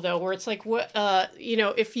angle, though, where it's like, what,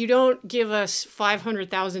 if you don't give us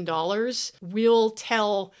 $500,000, we'll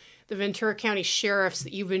tell the Ventura County sheriffs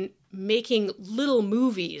that you've been making little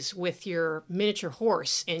movies with your miniature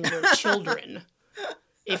horse and your children,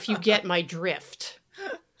 if you get my drift.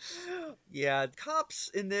 Yeah, cops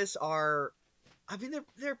in this are, I mean,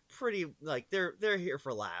 they're pretty, like, they're here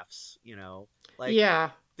for laughs, like.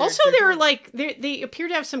 Yeah. Also, they appear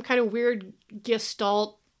to have some kind of weird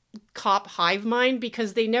Gestalt cop hive mind,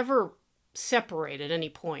 because they never separate at any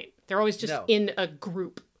point. They're always just in a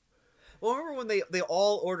group. Well, remember when they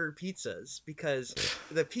all ordered pizzas, because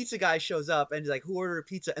the pizza guy shows up and he's like, who ordered a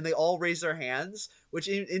pizza? And they all raise their hands, which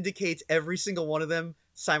indicates every single one of them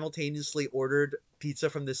simultaneously ordered pizza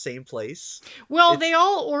from the same place. Well,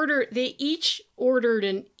 they each ordered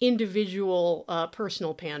an individual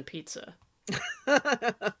personal pan pizza.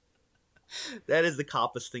 That is the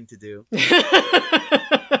coppest thing to do.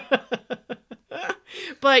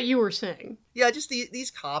 But you were saying. Yeah, just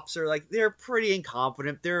these cops are like, they're pretty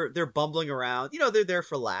incompetent. They're bumbling around. You know, they're there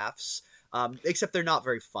for laughs. Except they're not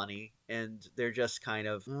very funny, and they're just kind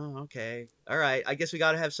of, oh, okay, all right. I guess we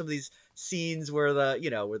got to have some of these scenes where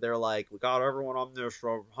where they're like, we got everyone on this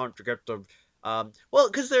hunt to get the, well,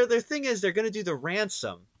 because their thing is they're gonna do the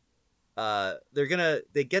ransom.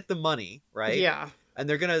 They get the money, right? Yeah. And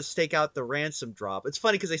they're gonna stake out the ransom drop. It's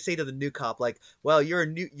funny because they say to the new cop, like, well,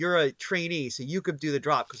 you're a trainee, so you could do the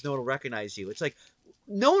drop because no one will recognize you. It's like,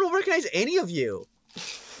 no one will recognize any of you.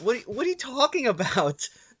 What are you talking about?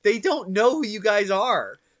 They don't know who you guys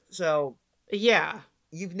are. So yeah,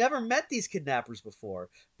 you've never met these kidnappers before.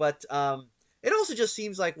 But it also just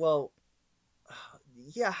seems like, well,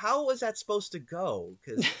 yeah, how was that supposed to go?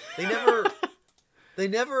 Because they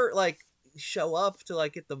never like show up to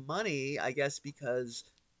like get the money, I guess, because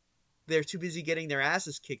they're too busy getting their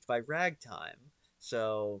asses kicked by Ragtime.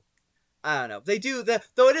 So I don't know. They do that,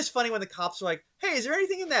 though. It is funny when the cops are like, hey, is there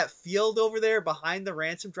anything in that field over there behind the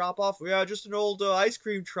ransom drop off? Yeah, just an old ice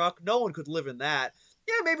cream truck. No one could live in that.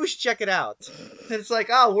 Yeah, maybe we should check it out. And it's like,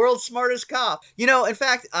 oh, world's smartest cop. You know, in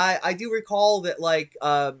fact, I do recall that, like,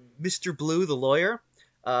 Mr. Blue, the lawyer,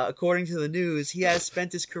 according to the news, he has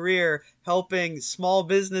spent his career helping small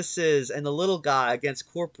businesses and the little guy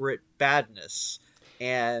against corporate badness.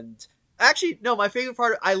 And actually, no, my favorite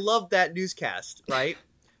part, I love that newscast, right?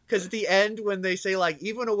 Because at the end, when they say, like,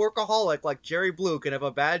 even a workaholic like Jerry Blue can have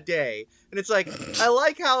a bad day. And it's like, I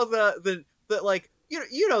like how the like,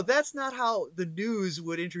 you know, that's not how the news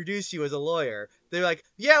would introduce you as a lawyer. They're like,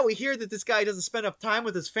 yeah, we hear that this guy doesn't spend enough time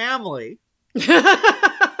with his family.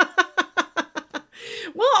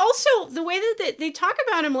 Well, also, the way that they talk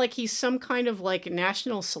about him like he's some kind of, like,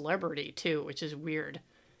 national celebrity, too, which is weird.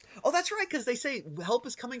 Oh, that's right, because they say help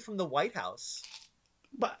is coming from the White House.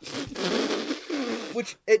 But...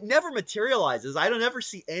 Which, it never materializes. I don't ever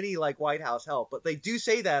see any, like, White House help, but they do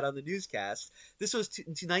say that on the newscast. This was in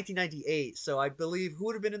 1998, so I believe, who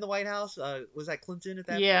would have been in the White House? Was that Clinton at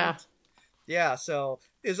that point? Yeah, so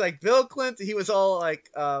it's like Bill Clinton, he was all like,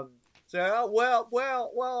 well, I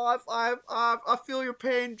feel your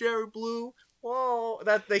pain, Jerry Blue. Whoa,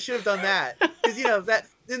 that they should have done that, because you know that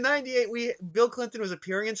in '98 Bill Clinton was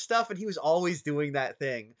appearing in stuff, and he was always doing that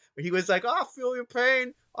thing where he was like, "Oh, I feel your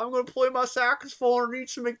pain. I'm gonna play my saxophone and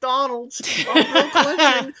eat some McDonald's." I'm Bill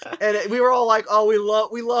Clinton, and we were all like, "Oh, we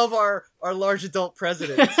love our large adult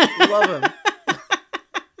president. We love him."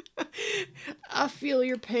 I feel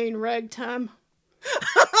your pain, Ragtime.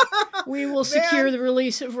 We will secure the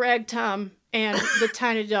release of Ragtime and the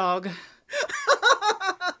tiny dog.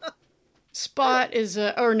 Spot is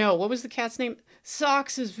or no, what was the cat's name?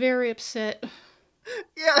 Socks is very upset.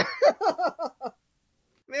 Yeah.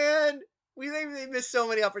 Man, they missed so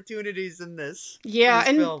many opportunities in this. Yeah,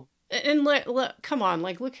 in this film. And come on,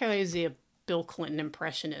 like, look how easy a Bill Clinton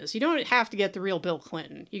impression is. You don't have to get the real Bill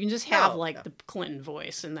Clinton. You can just have the Clinton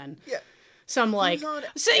voice, and then some like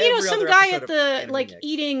some guy at the like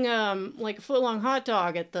eating like a foot-long hot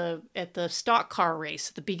dog at the stock car race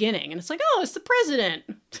at the beginning, and it's like, oh, it's the president.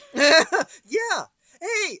 Yeah.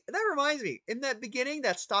 Hey, that reminds me. In that beginning,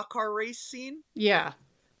 that stock car race scene. Yeah.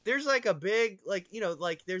 There's like a big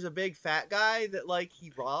there's a big fat guy that like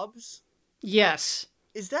he robs. Yes.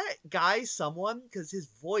 Is that guy someone? Because his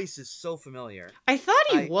voice is so familiar. I thought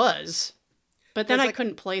he was, but then I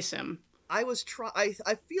couldn't place him. I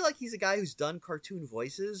feel like he's a guy who's done cartoon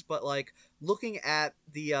voices, but like looking at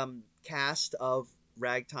the cast of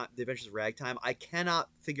Ragtime, The Adventures of Ragtime, I cannot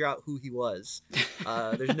figure out who he was.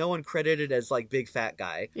 There's no one credited as like big fat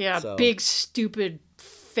guy. Yeah, so. Big stupid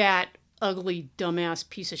fat ugly dumbass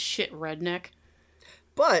piece of shit redneck.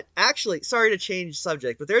 But actually, sorry to change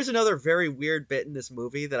subject, but there's another very weird bit in this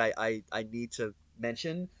movie that I need to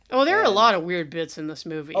mention. Oh, there are a lot of weird bits in this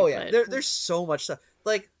movie. Oh yeah, there's so much stuff.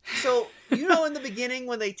 Like, so, you know, in the beginning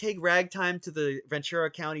when they take Ragtime to the Ventura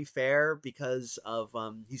County Fair because of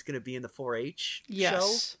he's going to be in the 4-H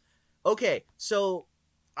show? Okay, so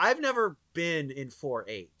I've never been in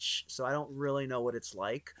 4-H, so I don't really know what it's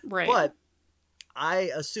like. Right. But I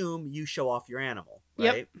assume you show off your animal,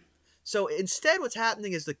 right? Yep. So instead what's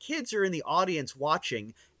happening is the kids are in the audience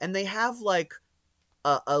watching, and they have like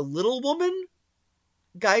a little woman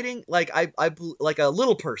guiding, like I like a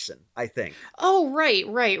little person, I think. Oh, right.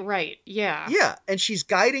 Yeah. Yeah, and she's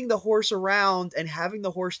guiding the horse around and having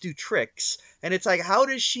the horse do tricks. And it's like, how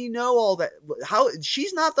does she know all that? How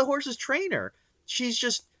she's not the horse's trainer. she's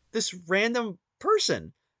just this random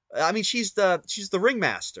person. I mean, she's the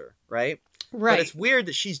ringmaster, right? But Right. it's weird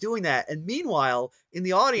that she's doing that. And meanwhile, in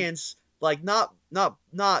the audience, like not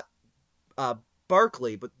uh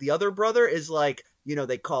Barkley, but the other brother is like,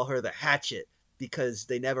 they call her the Hatchet because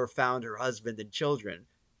they never found her husband and children.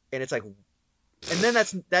 And it's like, and then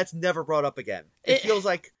that's never brought up again. It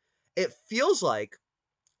feels like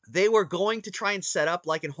they were going to try and set up,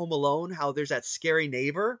 like in Home Alone, how there's that scary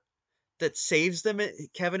neighbor that saves them,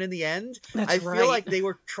 Kevin, in the end. That's I feel right. like they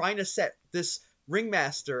were trying to set this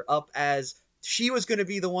ringmaster up as she was going to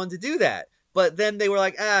be the one to do that. But then they were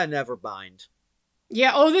like, never mind.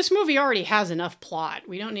 Yeah, oh, this movie already has enough plot.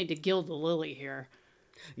 We don't need to gild the lily here.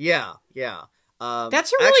 Yeah.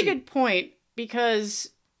 That's a really good point, because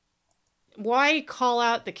why call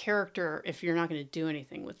out the character if you're not going to do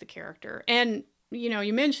anything with the character? And,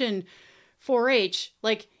 you mentioned 4-H.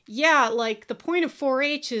 Like, yeah, like the point of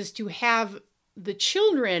 4-H is to have the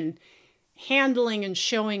children handling and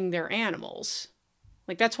showing their animals.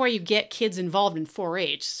 Like, that's why you get kids involved in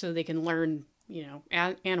 4-H, so they can learn,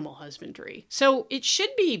 animal husbandry. So it should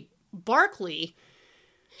be Barkley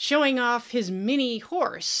showing off his mini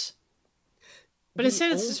horse. But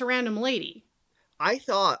instead it's this random lady.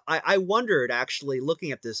 I wondered, actually,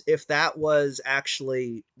 looking at this, if that was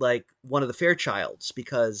actually like one of the Fairchilds,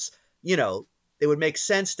 because, it would make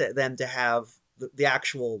sense to them to have the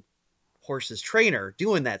actual horse's trainer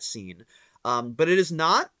doing that scene. But it is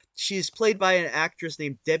not. She's played by an actress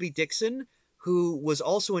named Debbie Dixon, who was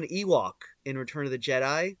also an Ewok in Return of the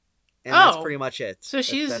Jedi. And that's pretty much it. So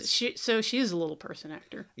she's a little person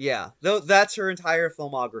actor. Yeah, though that's her entire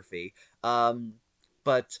filmography.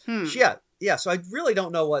 But yeah. So I really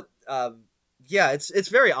don't know what. It's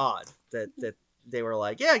very odd that they were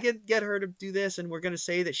like, yeah, get her to do this, and we're gonna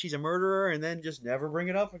say that she's a murderer, and then just never bring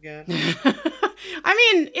it up again. I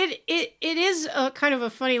mean, it is a kind of a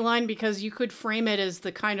funny line, because you could frame it as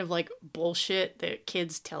the kind of like bullshit that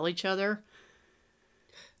kids tell each other.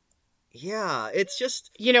 Yeah, it's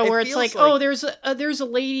just, where it's like, oh, there's a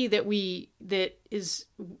lady that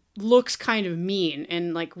looks kind of mean,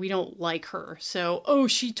 and like we don't like her, so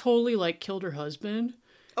she totally like killed her husband,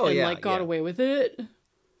 and got away with it.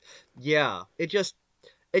 Yeah, it just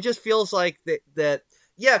feels like that.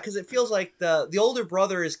 Yeah, because it feels like the older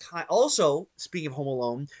brother is also, speaking of Home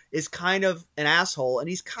Alone, is kind of an asshole, and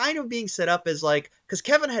he's kind of being set up as like, because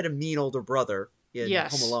Kevin had a mean older brother in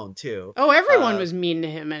Home Alone too. Oh, everyone was mean to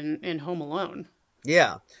him in Home Alone.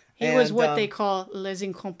 Yeah. He was what they call les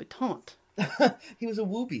incompetents. He was a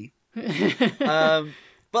whoopee.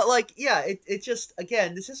 But like, yeah, it just,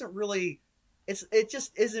 again, this isn't really, it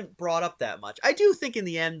just isn't brought up that much. I do think in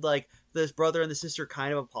the end, like, this brother and the sister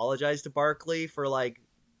kind of apologized to Barkley for like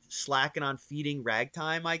slacking on feeding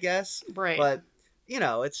Ragtime, I guess. Right. But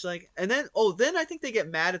it's like, and then I think they get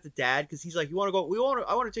mad at the dad, because he's like, I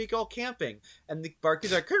want to take you all camping, and the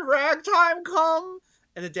Barkley's like, can Ragtime come?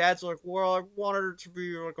 And the dad's like, well, I wanted it to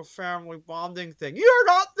be like a family bonding thing. You're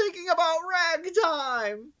not thinking about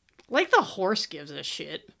Ragtime. Like the horse gives a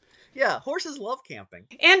shit. Yeah, horses love camping.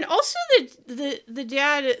 And also the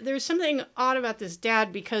dad, there's something odd about this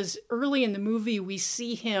dad, because early in the movie we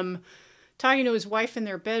see him talking to his wife in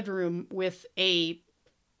their bedroom with a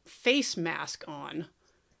face mask on.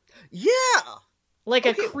 Yeah. Like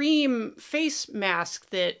a cream face mask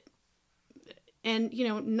that, and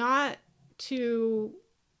not to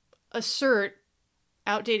assert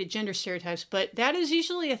outdated gender stereotypes, but that is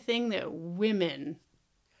usually a thing that women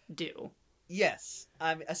do. Yes.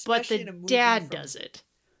 But the dad does it.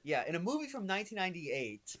 Yeah, in a movie from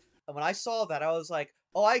 1998, when I saw that, I was like,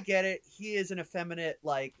 oh, I get it. He is an effeminate,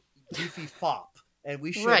 like, goofy fop, and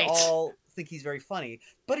we should all think he's very funny.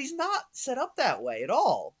 But he's not set up that way at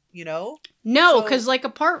all, No, because like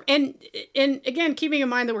apart, and again, keeping in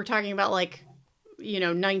mind that we're talking about like,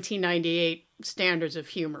 1998 standards of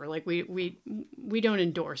humor, like we don't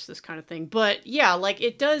endorse this kind of thing. But yeah, like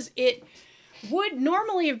it would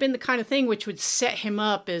normally have been the kind of thing which would set him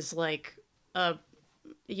up as like a,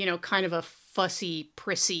 kind of a fussy,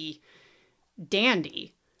 prissy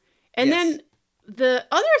dandy. And then the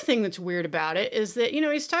other thing that's weird about it is that,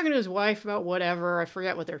 he's talking to his wife about whatever, I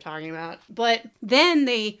forget what they're talking about, but then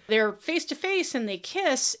they're face to face and they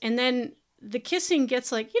kiss, and then the kissing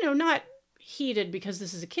gets like, not heated because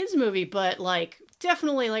this is a kid's movie, but like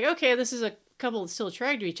definitely like, okay, this is a couple that's still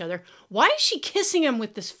attracted to each other. Why is she kissing him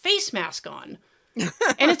with this face mask on?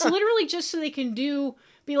 And it's literally just so they can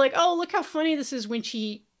be like, oh, look how funny this is when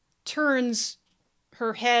she turns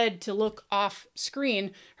her head to look off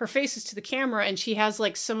screen, her face is to the camera, and she has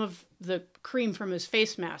like some of the cream from his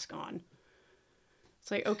face mask on.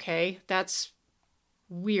 It's like, okay, that's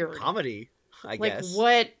weird. Comedy. I Like, guess.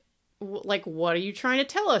 what are you trying to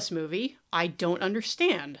tell us, movie? I don't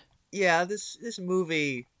understand. Yeah, this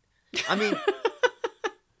movie, I mean,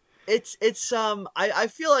 I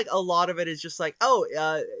feel like a lot of it is just like,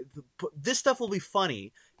 oh, this stuff will be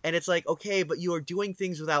funny. And it's like, okay, but you are doing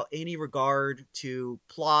things without any regard to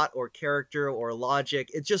plot or character or logic.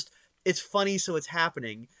 It's funny, so it's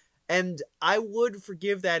happening. And I would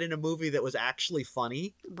forgive that in a movie that was actually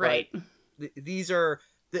funny, but Right. these are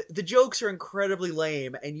the jokes are incredibly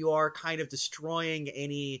lame, and you are kind of destroying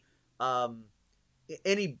um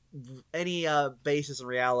any basis in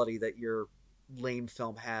reality that your lame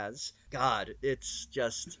film has. God, it's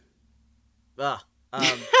just ah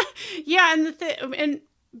Yeah, and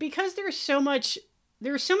because there's so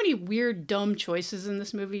many weird dumb choices in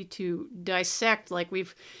this movie to dissect. Like,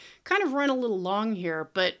 we've kind of run a little long here,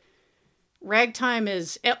 but Ragtime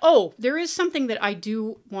is there is something that I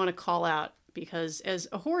do want to call out, because as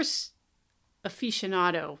a horse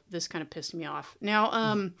aficionado, this kind of pissed me off.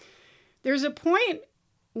 Now, there's a point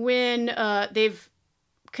when they've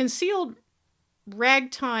concealed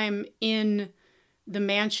Ragtime in the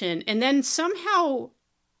mansion, and then somehow,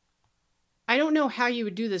 I don't know how you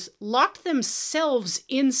would do this, locked themselves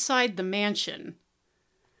inside the mansion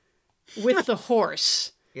with the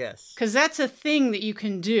horse. yes. Because that's a thing that you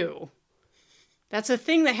can do. That's a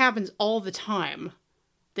thing that happens all the time.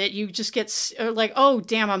 That you just get like, oh,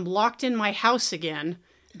 damn, I'm locked in my house again.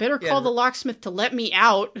 Better Yeah, call the locksmith to let me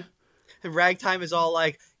out. and Ragtime is all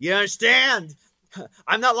like, you understand?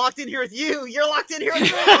 I'm not locked in here with you. You're locked in here with me.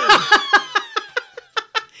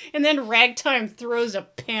 And then Ragtime throws a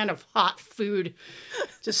pan of hot food,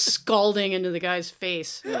 just scalding into the guy's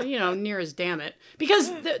face. Near as damn it.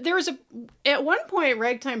 Because there was at one point,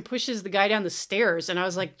 Ragtime pushes the guy down the stairs, and I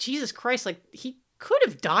was like, Jesus Christ, like, he could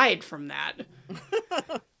have died from that.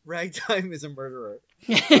 Ragtime is a murderer.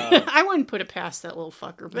 I wouldn't put it past that little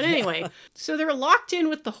fucker. But anyway, so they're locked in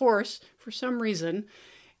with the horse for some reason,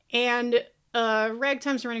 and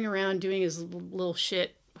Ragtime's running around doing his little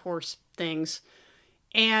shit horse things.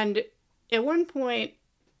 And at one point,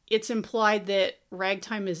 it's implied that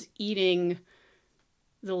Ragtime is eating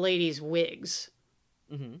the lady's wigs.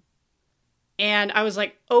 Mm-hmm. And I was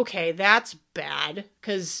like, okay, that's bad.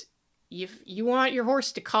 Because if you want your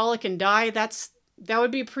horse to colic and die, that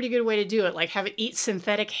would be a pretty good way to do it. Like, have it eat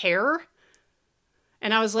synthetic hair.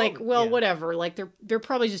 And I was like, whatever. Like, they're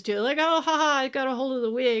probably just doing like, oh, haha, I got a hold of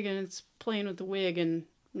the wig, and it's playing with the wig and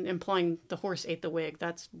implying the horse ate the wig.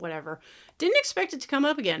 That's whatever. Didn't expect it to come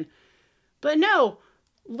up again. But no,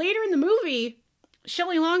 later in the movie,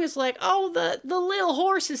 Shelley Long is like, oh, the little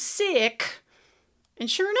horse is sick. And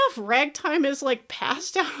sure enough, Ragtime is like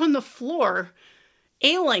passed out on the floor,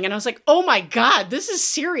 ailing. And I was like, oh my God, this is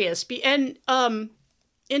serious. And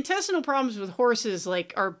intestinal problems with horses,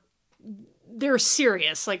 like, they're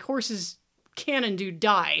serious. Like, horses can and do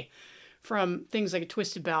die from things like a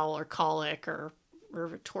twisted bowel or colic or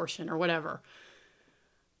torsion or whatever.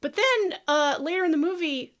 But then later in the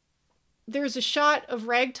movie, there's a shot of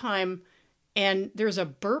Ragtime and there's a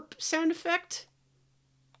burp sound effect.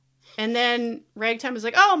 And then Ragtime is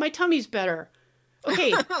like, oh, my tummy's better.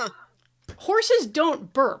 Okay, horses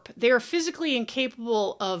don't burp. They are physically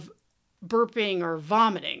incapable of burping or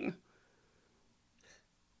vomiting.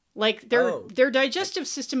 Like, their digestive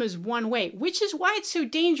system is one way, which is why it's so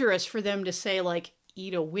dangerous for them to say, like,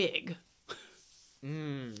 eat a wig.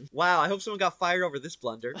 Wow, I hope someone got fired over this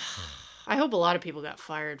blunder. I hope a lot of people got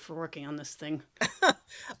fired for working on this thing.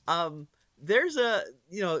 There's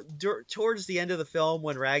towards the end of the film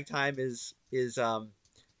when Ragtime is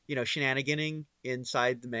shenaniganing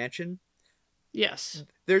inside the mansion. Yes.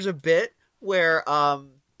 There's a bit where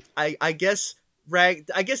I guess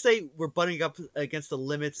they were butting up against the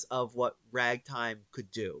limits of what Ragtime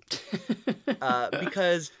could do.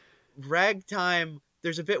 Because Ragtime,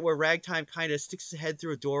 there's a bit where Ragtime kind of sticks his head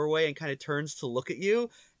through a doorway and kind of turns to look at you,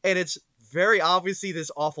 and it's very obviously this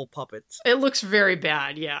awful puppet. It looks very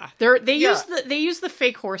bad, yeah. They use the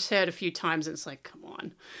fake horse head a few times, and it's like, come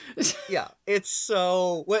on. Yeah, it's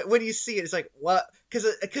so when you see it, it's like, what? Because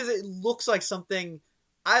it looks like something,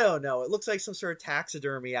 I don't know. It looks like some sort of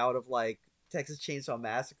taxidermy out of like Texas Chainsaw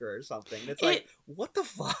Massacre or something. It's like, what the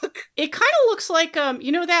fuck? It kind of looks like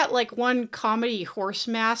that like one comedy horse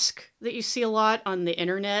mask that you see a lot on the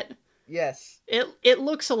internet. Yes. It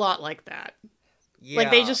looks a lot like that. Yeah.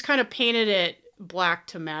 Like, they just kind of painted it black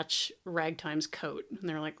to match Ragtime's coat, and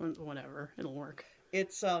they're like, whatever, it'll work.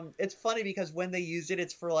 It's funny because when they use it,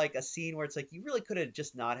 it's for like a scene where it's like, you really could have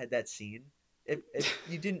just not had that scene. If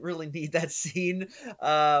you didn't really need that scene,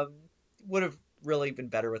 would have really been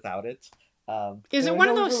better without it. Is it one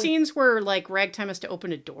of those scenes where like Ragtime has to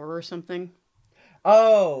open a door or something?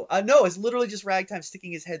 Oh, no, it's literally just Ragtime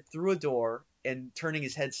sticking his head through a door and turning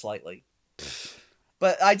his head slightly.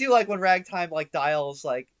 But I do like when Ragtime like dials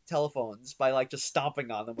like telephones by like just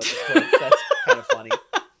stomping on them with his foot. That's kind of funny.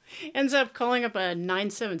 Ends up calling up a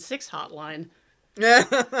 976 hotline.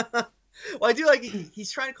 Well, I do like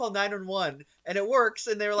he's trying to call 911 and it works,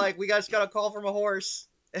 and they're like, "We just got a call from a horse,"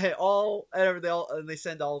 and they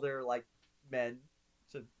send all their like men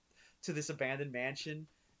to this abandoned mansion,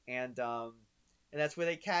 and that's where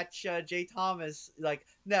they catch Jay Thomas. Like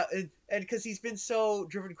now, and because he's been so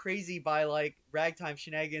driven crazy by like Ragtime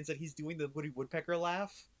shenanigans that he's doing the Woody Woodpecker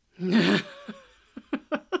laugh.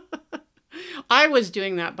 I was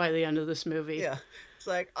doing that by the end of this movie. Yeah. It's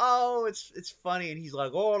like, oh, it's funny, and he's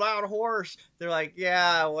like, oh, loud horse. They're like,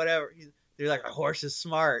 yeah, whatever. They're like, a horse is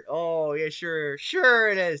smart. Oh, yeah, sure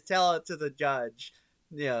it is. Tell it to the judge.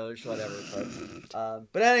 You know, just whatever.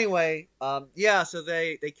 But anyway, yeah. So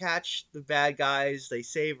they catch the bad guys. They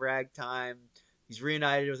save Ragtime. He's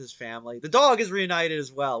reunited with his family. The dog is reunited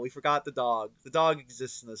as well. We forgot the dog. The dog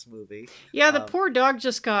exists in this movie. Yeah, the poor dog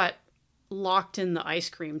just got locked in the ice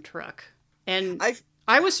cream truck, and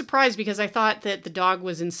I was surprised because I thought that the dog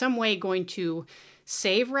was in some way going to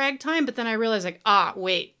save Ragtime, but then I realized, like,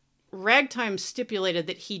 wait, Ragtime stipulated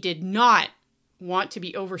that he did not want to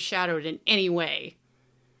be overshadowed in any way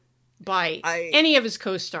by any of his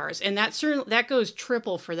co-stars, and that goes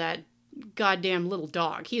triple for that goddamn little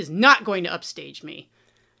dog. He is not going to upstage me.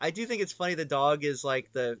 I do think it's funny the dog is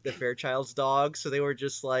like the Fairchild's dog, so they were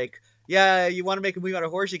just like, yeah, you want to make a movie about a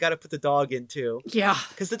horse, you got to put the dog in too. Yeah.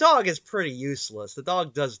 Because the dog is pretty useless. The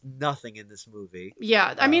dog does nothing in this movie.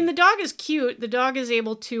 Yeah, I mean, the dog is cute. The dog is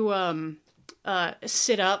able to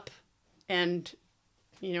sit up and,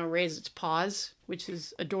 raise its paws, which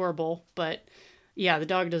is adorable. But, yeah, the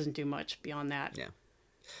dog doesn't do much beyond that. Yeah.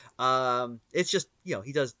 It's just,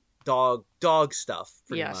 he does dog stuff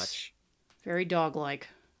pretty much. Very dog-like.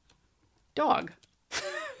 Dog.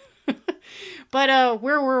 But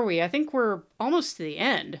where were we? I think we're almost to the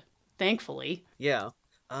end, thankfully. Yeah.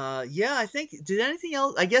 I think, did anything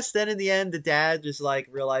else? I guess then in the end, the dad just like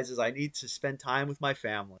realizes I need to spend time with my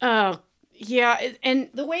family. Yeah. And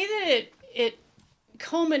the way that it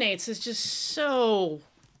culminates is just so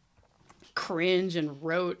cringe and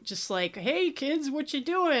rote. Just like, hey kids, what you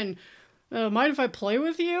doing? Mind if I play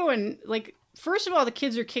with you? And like, first of all, the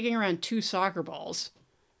kids are kicking around 2 soccer balls.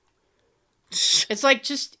 It's like,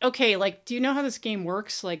 just, okay, like, do you know how this game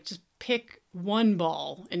works? Like, just pick one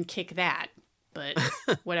ball and kick that. But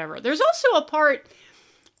whatever. There's also a part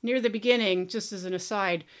near the beginning, just as an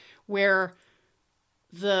aside, where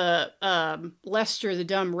the Lester, the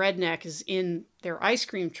dumb redneck, is in their ice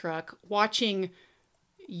cream truck watching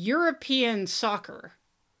European soccer.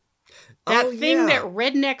 That thing that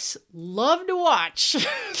rednecks love to watch.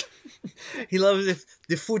 He loves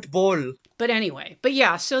the football. But anyway,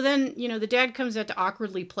 so then, the dad comes out to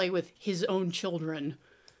awkwardly play with his own children.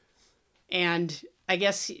 And I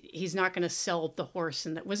guess he's not going to sell the horse.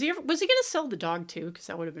 And was he going to sell the dog too? Because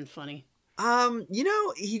that would have been funny.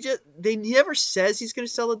 He never says he's going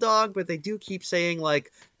to sell the dog, but they do keep saying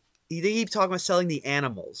like, they keep talking about selling the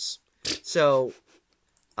animals. So,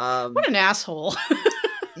 what an asshole.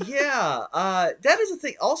 Yeah, that is a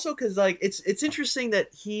thing. Also, because like it's interesting that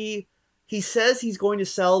he says he's going to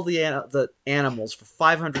sell the animals for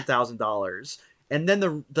 $500,000, and then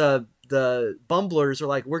the bumblers are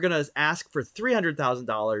like, we're gonna ask for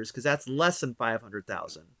 $300,000 because that's less than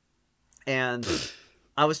 $500,000. And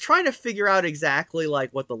I was trying to figure out exactly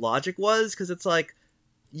like what the logic was, because it's like,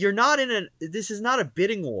 you're not this is not a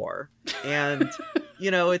bidding war, and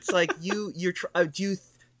it's like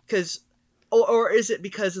or is it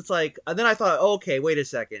because it's like, and then I thought, okay, wait a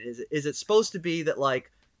second. Is it supposed to be that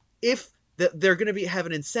like, if they're going to have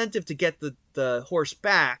an incentive to get the horse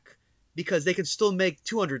back because they can still make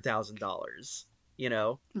 $200,000,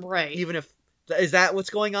 Right. Even if, is that what's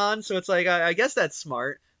going on? So it's like, I guess that's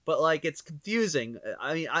smart, but like, it's confusing.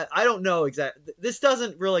 I mean, I don't know exactly. This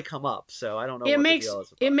doesn't really come up, so I don't know what the deal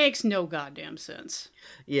is with it makes no goddamn sense.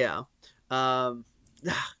 Yeah.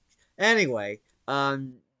 Anyway,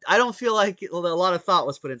 I don't feel like a lot of thought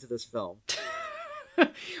was put into this film.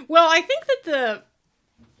 Well, I think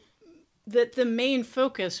that the main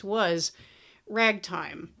focus was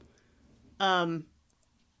Ragtime, to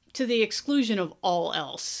the exclusion of all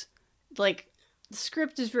else. Like, the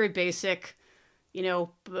script is very basic,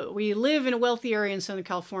 but we live in a wealthy area in Southern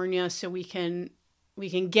California, so we can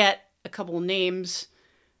get a couple of names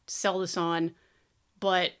to sell this on.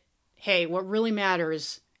 But hey, what really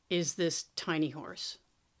matters is this tiny horse.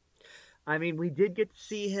 I mean, we did get to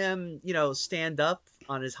see him, stand up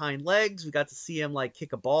on his hind legs. We got to see him like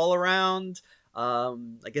kick a ball around. I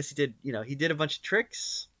guess he did a bunch of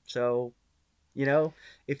tricks. So,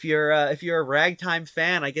 if you're a ragtime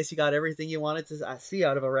fan, I guess you got everything you wanted to see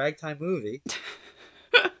out of a ragtime movie.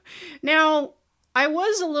 Now, I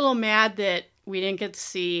was a little mad that we didn't get to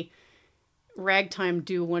see Ragtime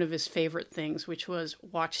do one of his favorite things, which was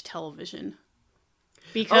watch television.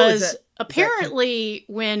 Because apparently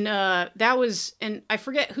when that was, and I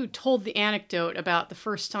forget who told the anecdote about the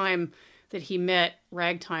first time that he met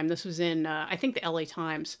Ragtime. This was in, I think, the LA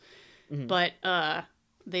Times. Mm-hmm. But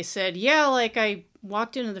they said, yeah, like I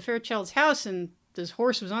walked into the Fairchild's house and this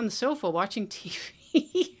horse was on the sofa watching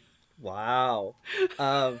TV. Wow.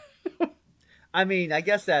 I mean, I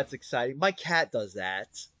guess that's exciting. My cat does that.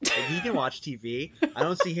 And he can watch TV. I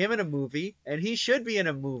don't see him in a movie, and he should be in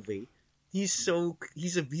a movie. He's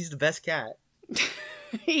the best cat.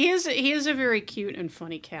 He is a very cute and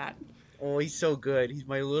funny cat. Oh, he's so good. He's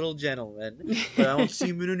my little gentleman. But I don't see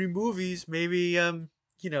him in any movies. Maybe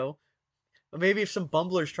maybe if some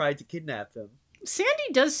bumblers tried to kidnap him.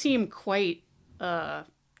 Sandy does seem quite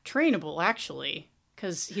trainable, actually,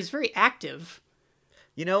 because he's very active.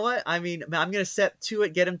 You know what? I mean, I'm gonna set to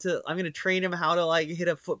it. I'm gonna train him how to like hit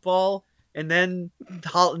a football, and then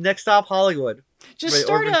next stop Hollywood. Just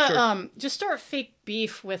start fake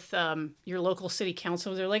beef with your local city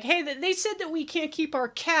council. They're like, hey, they said that we can't keep our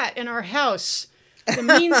cat in our house. The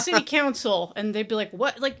mean city council, and they'd be like,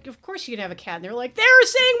 what? Like, of course you can have a cat. And they're like, they're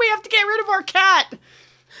saying we have to get rid of our cat.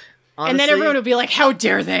 Honestly, and then everyone would be like, how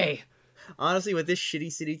dare they? Honestly, with this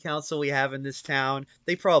shitty city council we have in this town,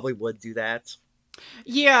 they probably would do that.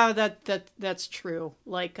 Yeah, that's true.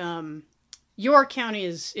 Like, York County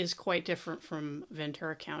is quite different from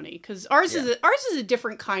Ventura County because ours is a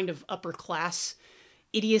different kind of upper class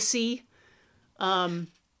idiocy.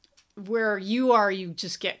 Where you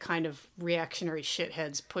just get kind of reactionary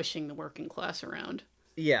shitheads pushing the working class around.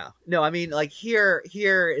 Yeah, no, I mean like here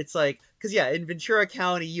it's like because in Ventura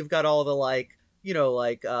County you've got all the like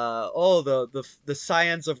the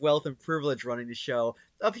scions of wealth and privilege running the show.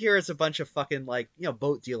 Up here it's a bunch of fucking like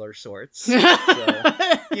boat dealer sorts. So,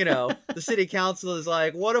 the city council is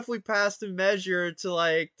like, what if we passed a measure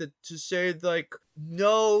to say like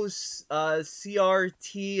no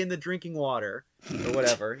CRT in the drinking water or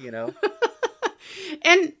whatever,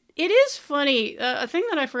 And it is funny. A thing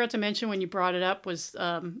that I forgot to mention when you brought it up was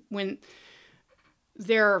when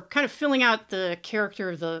they're kind of filling out the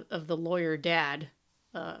character of the lawyer dad,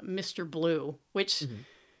 Mr. Blue, which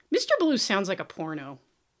Mr. Blue sounds like a porno.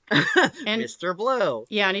 And Mr. Blue.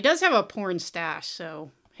 Yeah, and he does have a porn stash,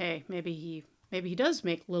 so hey, maybe he does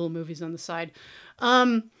make little movies on the side.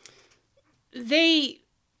 They,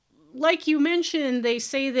 like you mentioned, they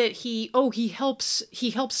say that he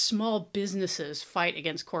helps small businesses fight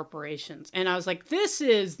against corporations. And I was like, this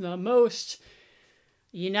is the most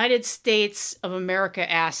United States of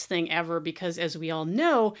America ass thing ever, because as we all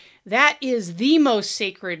know, that is the most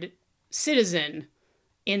sacred citizen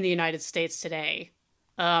in the United States today.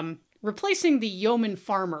 Replacing the yeoman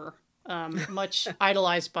farmer, much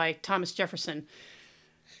idolized by Thomas Jefferson.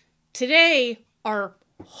 Today, our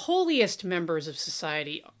holiest members of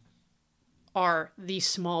society are these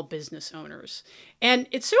small business owners. And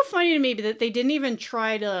it's so funny to me that they didn't even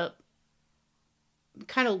try to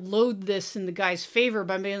kind of load this in the guy's favor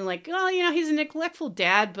by being like, oh, he's a neglectful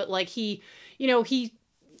dad, but like he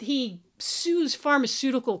sues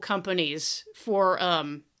pharmaceutical companies for,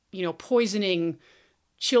 poisoning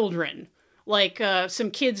children. Like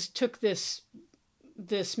some kids took this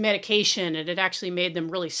medication and it actually made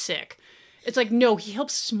them really sick. It's like, no, he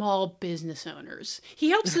helps small business owners. He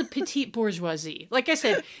helps the petite bourgeoisie. Like I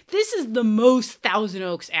said, this is the most Thousand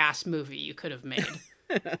Oaks ass movie you could have made.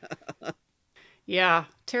 Yeah,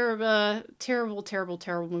 terrible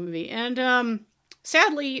movie. And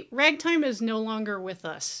sadly, Ragtime is no longer with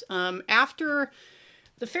us. After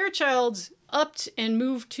the Fairchilds upped and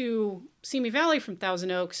moved to Simi Valley from Thousand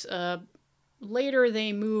Oaks, later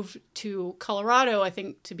they moved to Colorado, I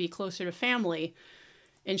think, to be closer to family.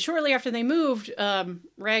 And shortly after they moved,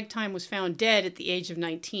 Ragtime was found dead at the age of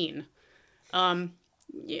 19.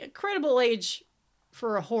 Incredible age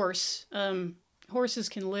for a horse. Horses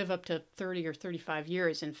can live up to 30 or 35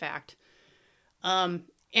 years, in fact.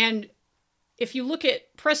 And if you look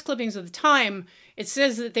at press clippings of the time, it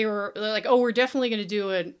says that they're like, oh, we're definitely going to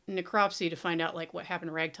do a necropsy to find out like what happened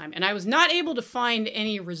to Ragtime. And I was not able to find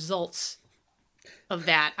any results of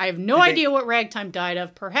that. I have no idea what Ragtime died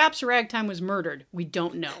of. Perhaps Ragtime was murdered. We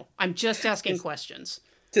don't know. I'm just asking questions.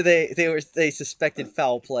 So they suspected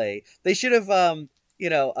foul play. They should have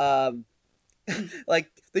like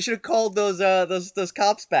they should have called those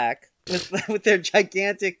cops back with their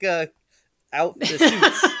gigantic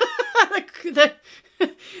suits. the,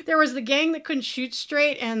 there was the gang that couldn't shoot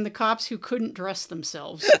straight and the cops who couldn't dress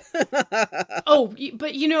themselves. Oh,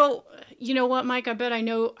 but you know what, Mike? I bet I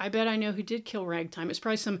know who did kill Ragtime. It's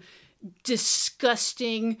probably some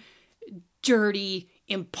disgusting, dirty,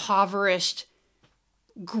 impoverished,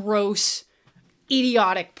 gross,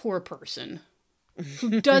 idiotic poor person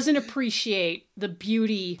who doesn't appreciate the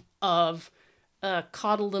beauty of a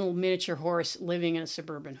coddled little miniature horse living in a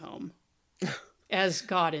suburban home as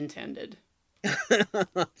God intended.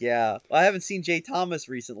 Yeah. Well, I haven't seen Jay Thomas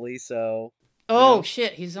recently, so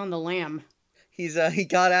Shit, he's on the lam. he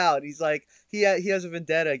got out. He's like he has a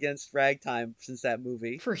vendetta against Ragtime since that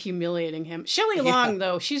movie. For humiliating him. Shelley Long,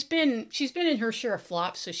 though, she's been in her share of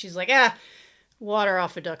flops, so she's like, water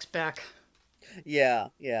off a duck's back. Yeah.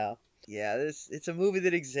 It's a movie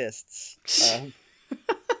that exists.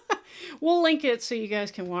 We'll link it so you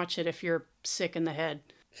guys can watch it if you're sick in the head,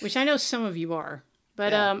 which I know some of you are.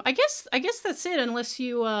 But I guess that's it, unless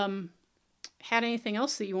you had anything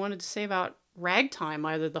else that you wanted to say about Ragtime,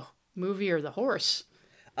 either the movie or the horse,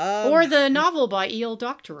 or the novel by E.L.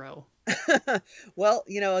 Doctorow. Well,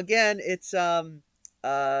 again, it's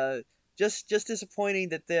just disappointing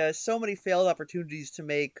that there's so many failed opportunities to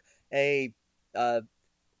make an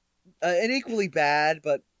equally bad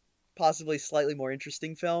but possibly slightly more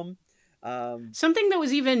interesting film. Something that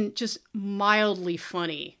was even just mildly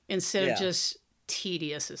funny instead of just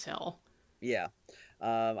tedious as hell. Yeah.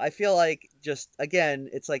 I feel like just, again,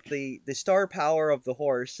 it's like the star power of the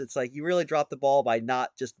horse. It's like you really dropped the ball by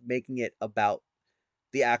not just making it about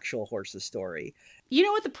the actual horse's story. You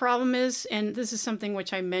know what the problem is? And this is something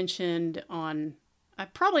which I mentioned on,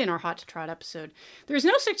 probably in our Hot to Trot episode. There's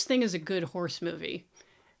no such thing as a good horse movie.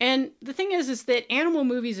 And the thing is that animal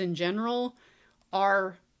movies in general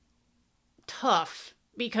are tough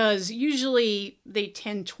because usually they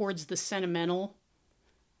tend towards the sentimental.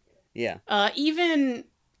 Yeah. Even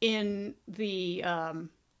in the,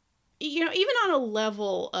 even on a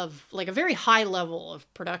level of, like a very high level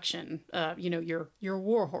of production, your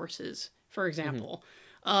war horses, for example.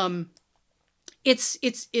 Mm-hmm.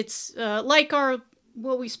 It's like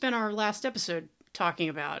what we spent our last episode talking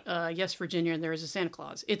about. Yes, Virginia, and there is a Santa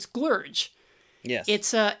Claus. It's Glurge. Yes.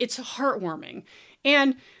 It's heartwarming.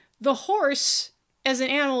 And the horse, as an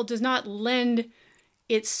animal, does not lend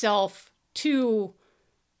itself to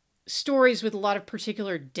stories with a lot of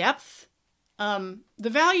particular depth. The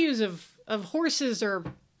values of horses are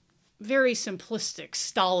very simplistic,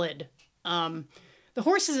 stolid. The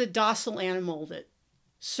horse is a docile animal that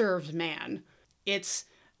serves man. It's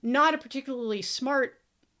not a particularly smart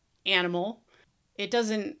animal. It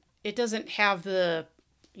doesn't have the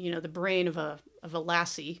brain of a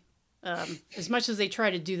lassie, as much as they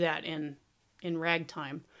try to do that in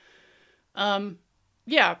Ragtime. The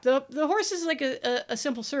horse is like a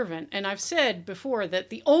simple servant, and I've said before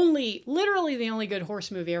that literally the only good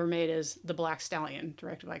horse movie ever made is The Black Stallion,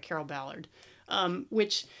 directed by Carol Ballard,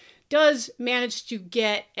 which does manage to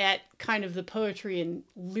get at kind of the poetry and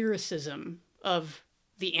lyricism of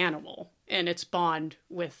the animal and its bond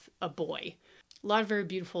with a boy. A lot of very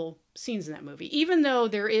beautiful scenes in that movie, even though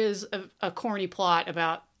there is a corny plot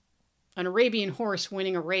about an Arabian horse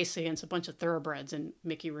winning a race against a bunch of thoroughbreds, and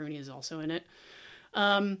Mickey Rooney is also in it.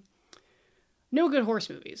 No good horse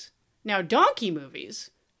movies. Now, donkey movies,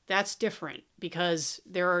 that's different because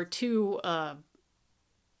there are two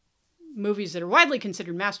movies that are widely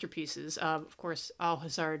considered masterpieces. Of course,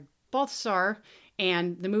 Alhazard Balthasar,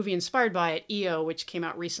 and the movie inspired by it, Io, which came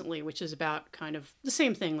out recently, which is about kind of the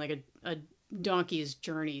same thing, like a donkey's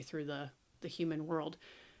journey through the human world.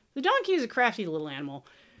 The donkey is a crafty little animal.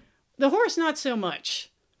 The horse, not so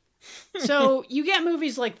much. So you get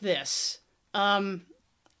movies like this.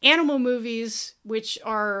 Animal movies, which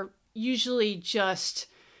are usually just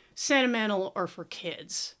sentimental or for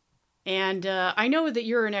kids. And I know that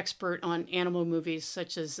you're an expert on animal movies,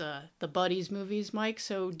 such as the Buddies movies, Mike.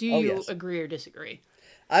 So do you agree or disagree?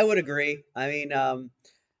 I would agree. I mean,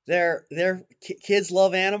 kids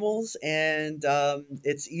love animals, and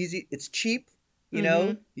it's easy. It's cheap. You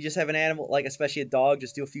know, you just have an animal, like especially a dog,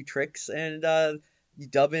 just do a few tricks, and you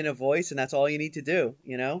dub in a voice, and that's all you need to do.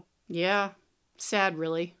 Yeah. Sad,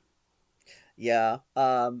 really. Yeah.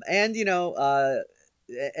 And and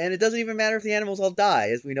it doesn't even matter if the animals all die,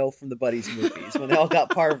 as we know from the Buddies movies when they all got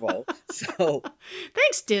parvo. So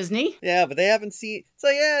thanks, Disney. Yeah, but they haven't seen. So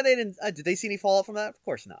yeah, they didn't. Did they see any fallout from that? Of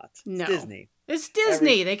course not. No. It's Disney. It's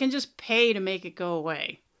Disney. They can just pay to make it go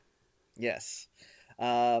away. Yes.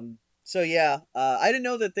 So yeah, I didn't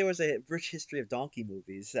know that there was a rich history of donkey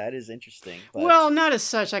movies. That is interesting. But... Well, not as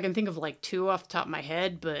such. I can think of like two off the top of my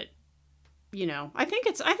head, but I think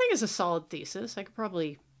it's a solid thesis. I could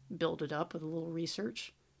probably build it up with a little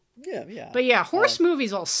research. Yeah, yeah. But yeah, horse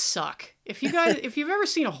movies all suck. If you've ever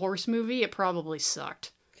seen a horse movie, it probably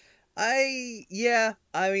sucked. I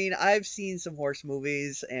mean, I've seen some horse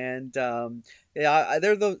movies, and yeah,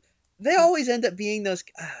 they always end up being those.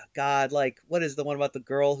 God, like what is the one about the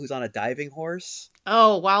girl who's on a diving horse?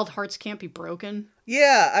 Oh, Wild Hearts Can't Be Broken.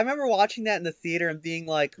 Yeah, I remember watching that in the theater and being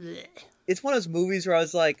like, Blech. it's one of those movies where I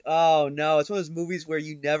was like, oh no, it's one of those movies where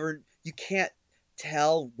you can't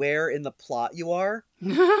tell where in the plot you are.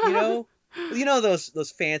 You know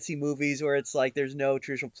those fancy movies where it's like there's no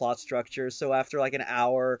traditional plot structure, so after like an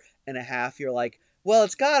hour and a half you're like, well,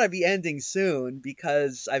 it's gotta be ending soon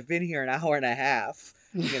because I've been here an hour and a half,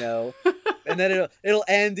 and then it'll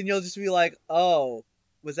end and you'll just be like, oh,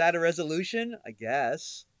 was that a resolution? I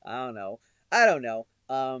guess. I don't know.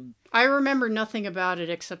 I remember nothing about it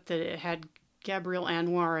except that it had Gabrielle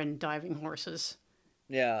Anwar and diving horses.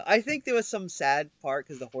 Yeah, I think there was some sad part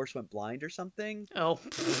because the horse went blind or something. Oh.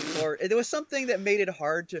 Or there was something that made it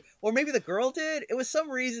hard to, or maybe the girl did. It was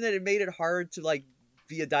some reason that it made it hard to like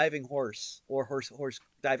be a diving horse or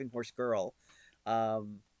diving horse girl.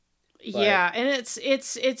 Yeah, and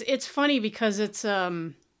it's funny because it's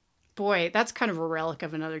boy, that's kind of a relic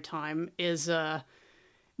of another time is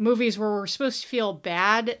movies where we're supposed to feel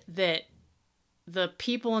bad that the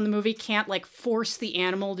people in the movie can't like force the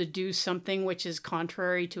animal to do something which is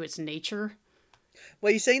contrary to its nature.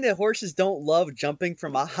 Well, you saying that horses don't love jumping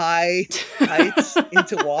from a high heights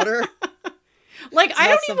into water? Like, I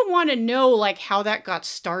don't even want to know like how that got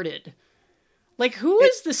started. Like, who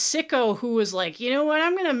is the sicko who was like, you know what,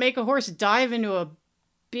 I'm going to make a horse dive into a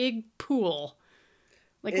big pool?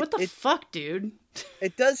 Like, what the fuck, dude?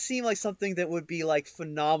 It does seem like something that would be like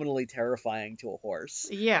phenomenally terrifying to a horse.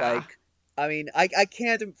 Yeah. Like, I mean, I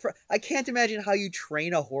can't imagine how you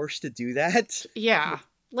train a horse to do that. Yeah.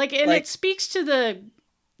 Like, and it speaks to the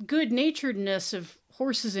good-naturedness of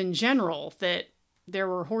horses in general, that there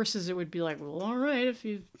were horses that would be like, well, all right, if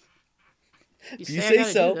you say I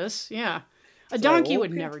gotta do this. Yeah. A donkey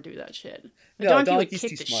would never do that shit. A donkey would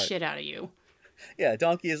kick the shit out of you. Yeah, a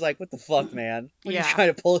donkey is like, what the fuck, man? What are you Yeah.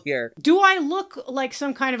 trying to pull here? Do I look like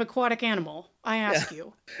some kind of aquatic animal? I ask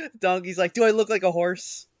you. Donkey's like, do I look like a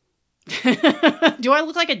horse? Do I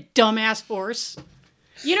look like a dumbass horse?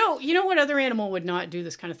 You know what other animal would not do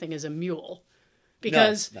this kind of thing is a mule.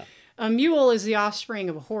 Because No. a mule is the offspring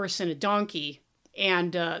of a horse and a donkey.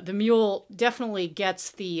 And the mule definitely gets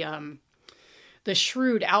the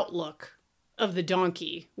shrewd outlook of the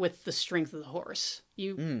donkey with the strength of the horse.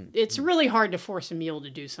 It's really hard to force a mule to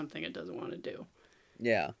do something it doesn't want to do.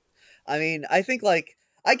 Yeah. I mean, I think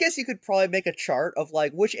I guess you could probably make a chart of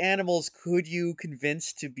like which animals could you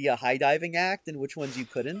convince to be a high diving act and which ones you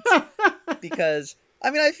couldn't. Because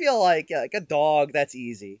I mean, I feel like a dog, that's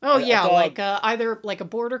easy. Oh a yeah, dog... like either like a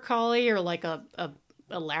border collie or like a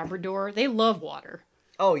Labrador. They love water.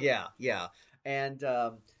 Oh yeah, yeah. And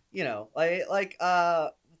what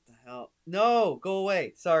the hell? No, go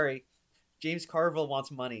away. Sorry. James Carville wants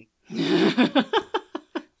money.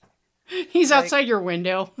 He's outside your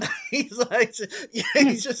window. He's like, yeah,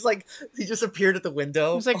 he's just like, he just appeared at the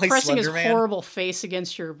window. He's like pressing his horrible face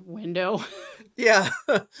against your window. Yeah.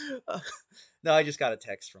 No, I just got a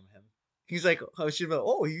text from him. He's like,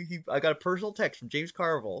 I got a personal text from James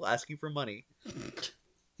Carville asking for money.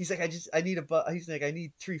 He's like, I need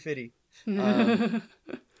 $350.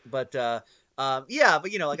 But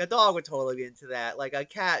like a dog would totally be into that. Like a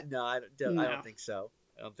cat, no, I don't think so.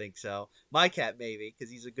 I don't think so. My cat maybe,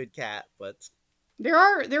 because he's a good cat, but there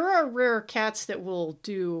are rare cats that will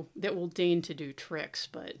deign to do tricks,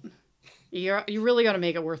 but you really got to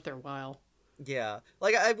make it worth their while. Yeah,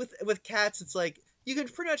 like with cats, it's like you can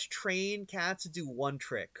pretty much train cats to do one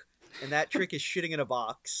trick, and that trick is shitting in a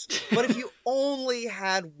box. But if you only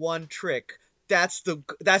had one trick, that's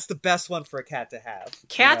the best one for a cat to have.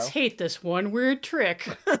 Cats hate this one weird trick.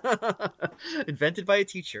 Invented by a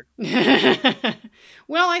teacher.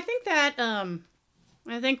 Well, I think that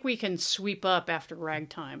I think we can sweep up after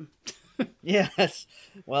Ragtime. Yes.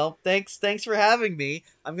 Well, thanks for having me.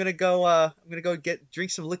 I'm gonna go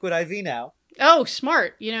drink some Liquid IV now. Oh,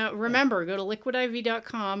 smart. Remember, go to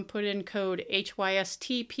liquidiv.com, put in code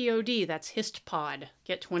HYSTPOD. That's HistPod.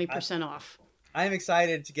 Get 20% off. I'm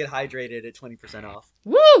excited to get hydrated at 20% off.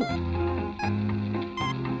 Woo!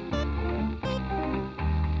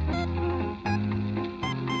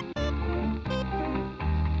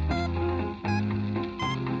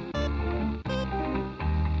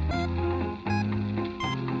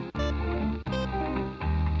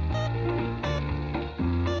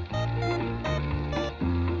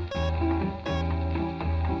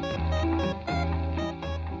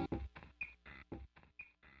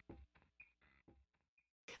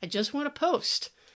 I just want to post.